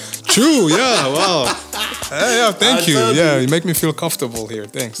mic. True, yeah, wow. Yeah, thank you. told Yeah, you. you make me feel comfortable here.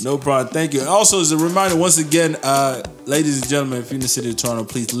 Thanks. No problem. Thank you. And also, as a reminder, once again, ladies and gentlemen, if you're in the city of Toronto,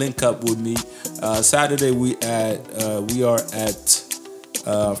 please link up with me. Saturday, we are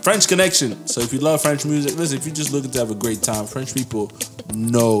at French Connection. So if you love French music, listen, if you're just looking to have a great time, French people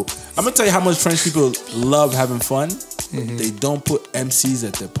know. I'm going to tell you how much French people love having fun. They don't put MCs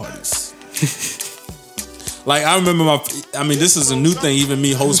at their parties. Like I remember this is a new thing. Even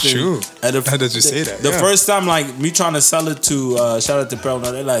me hosting. True. How did you say that? The first time, like me trying to sell it to shout out to Pearl.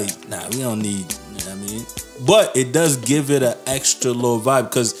 They're like, nah, we don't need. You know what I mean? But it does give it an extra little vibe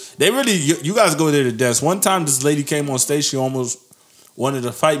because they really. You guys go there to dance. One time, this lady came on stage. She almost wanted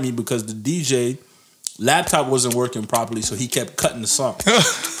to fight me because the DJ laptop wasn't working properly, so he kept cutting the song.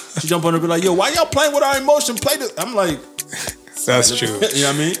 She jumped on her and be like, yo, why y'all playing with our emotion? Play this. I'm like, that's true. You know what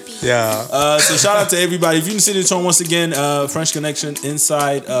I mean? Yeah. So shout out to everybody. If you didn't see the show, once again, French Connection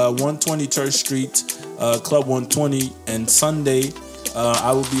inside 120 Church Street, Club 120. And Sunday,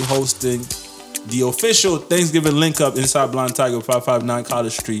 I will be hosting the official Thanksgiving link up inside Blind Tiger, 559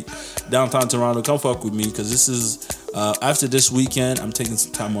 College Street, downtown Toronto. Come fuck with me because this is after this weekend. I'm taking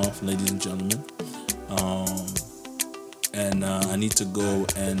some time off, ladies and gentlemen. And I need to go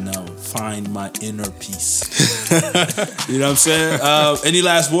and find my inner peace. You know what I'm saying? Any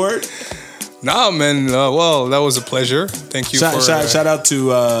last word? Nah, man. Well, that was a pleasure. Thank you shout out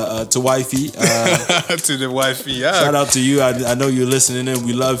to Wifey. To the wifey, yeah. Shout out to you. I know you're listening in.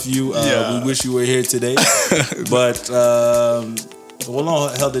 We love you. We wish you were here today. But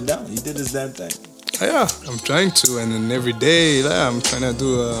Roland held it down. He did his damn thing. Yeah, I'm trying to. And then every day, I'm trying to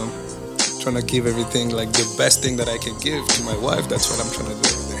do trying to give everything like the best thing that I can give to my wife. That's what I'm trying to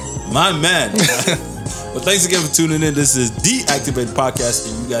do every day. My man. Well, thanks again for tuning in. This is The Activated Podcast,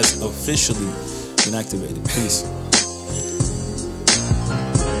 and you guys officially been activated. Peace.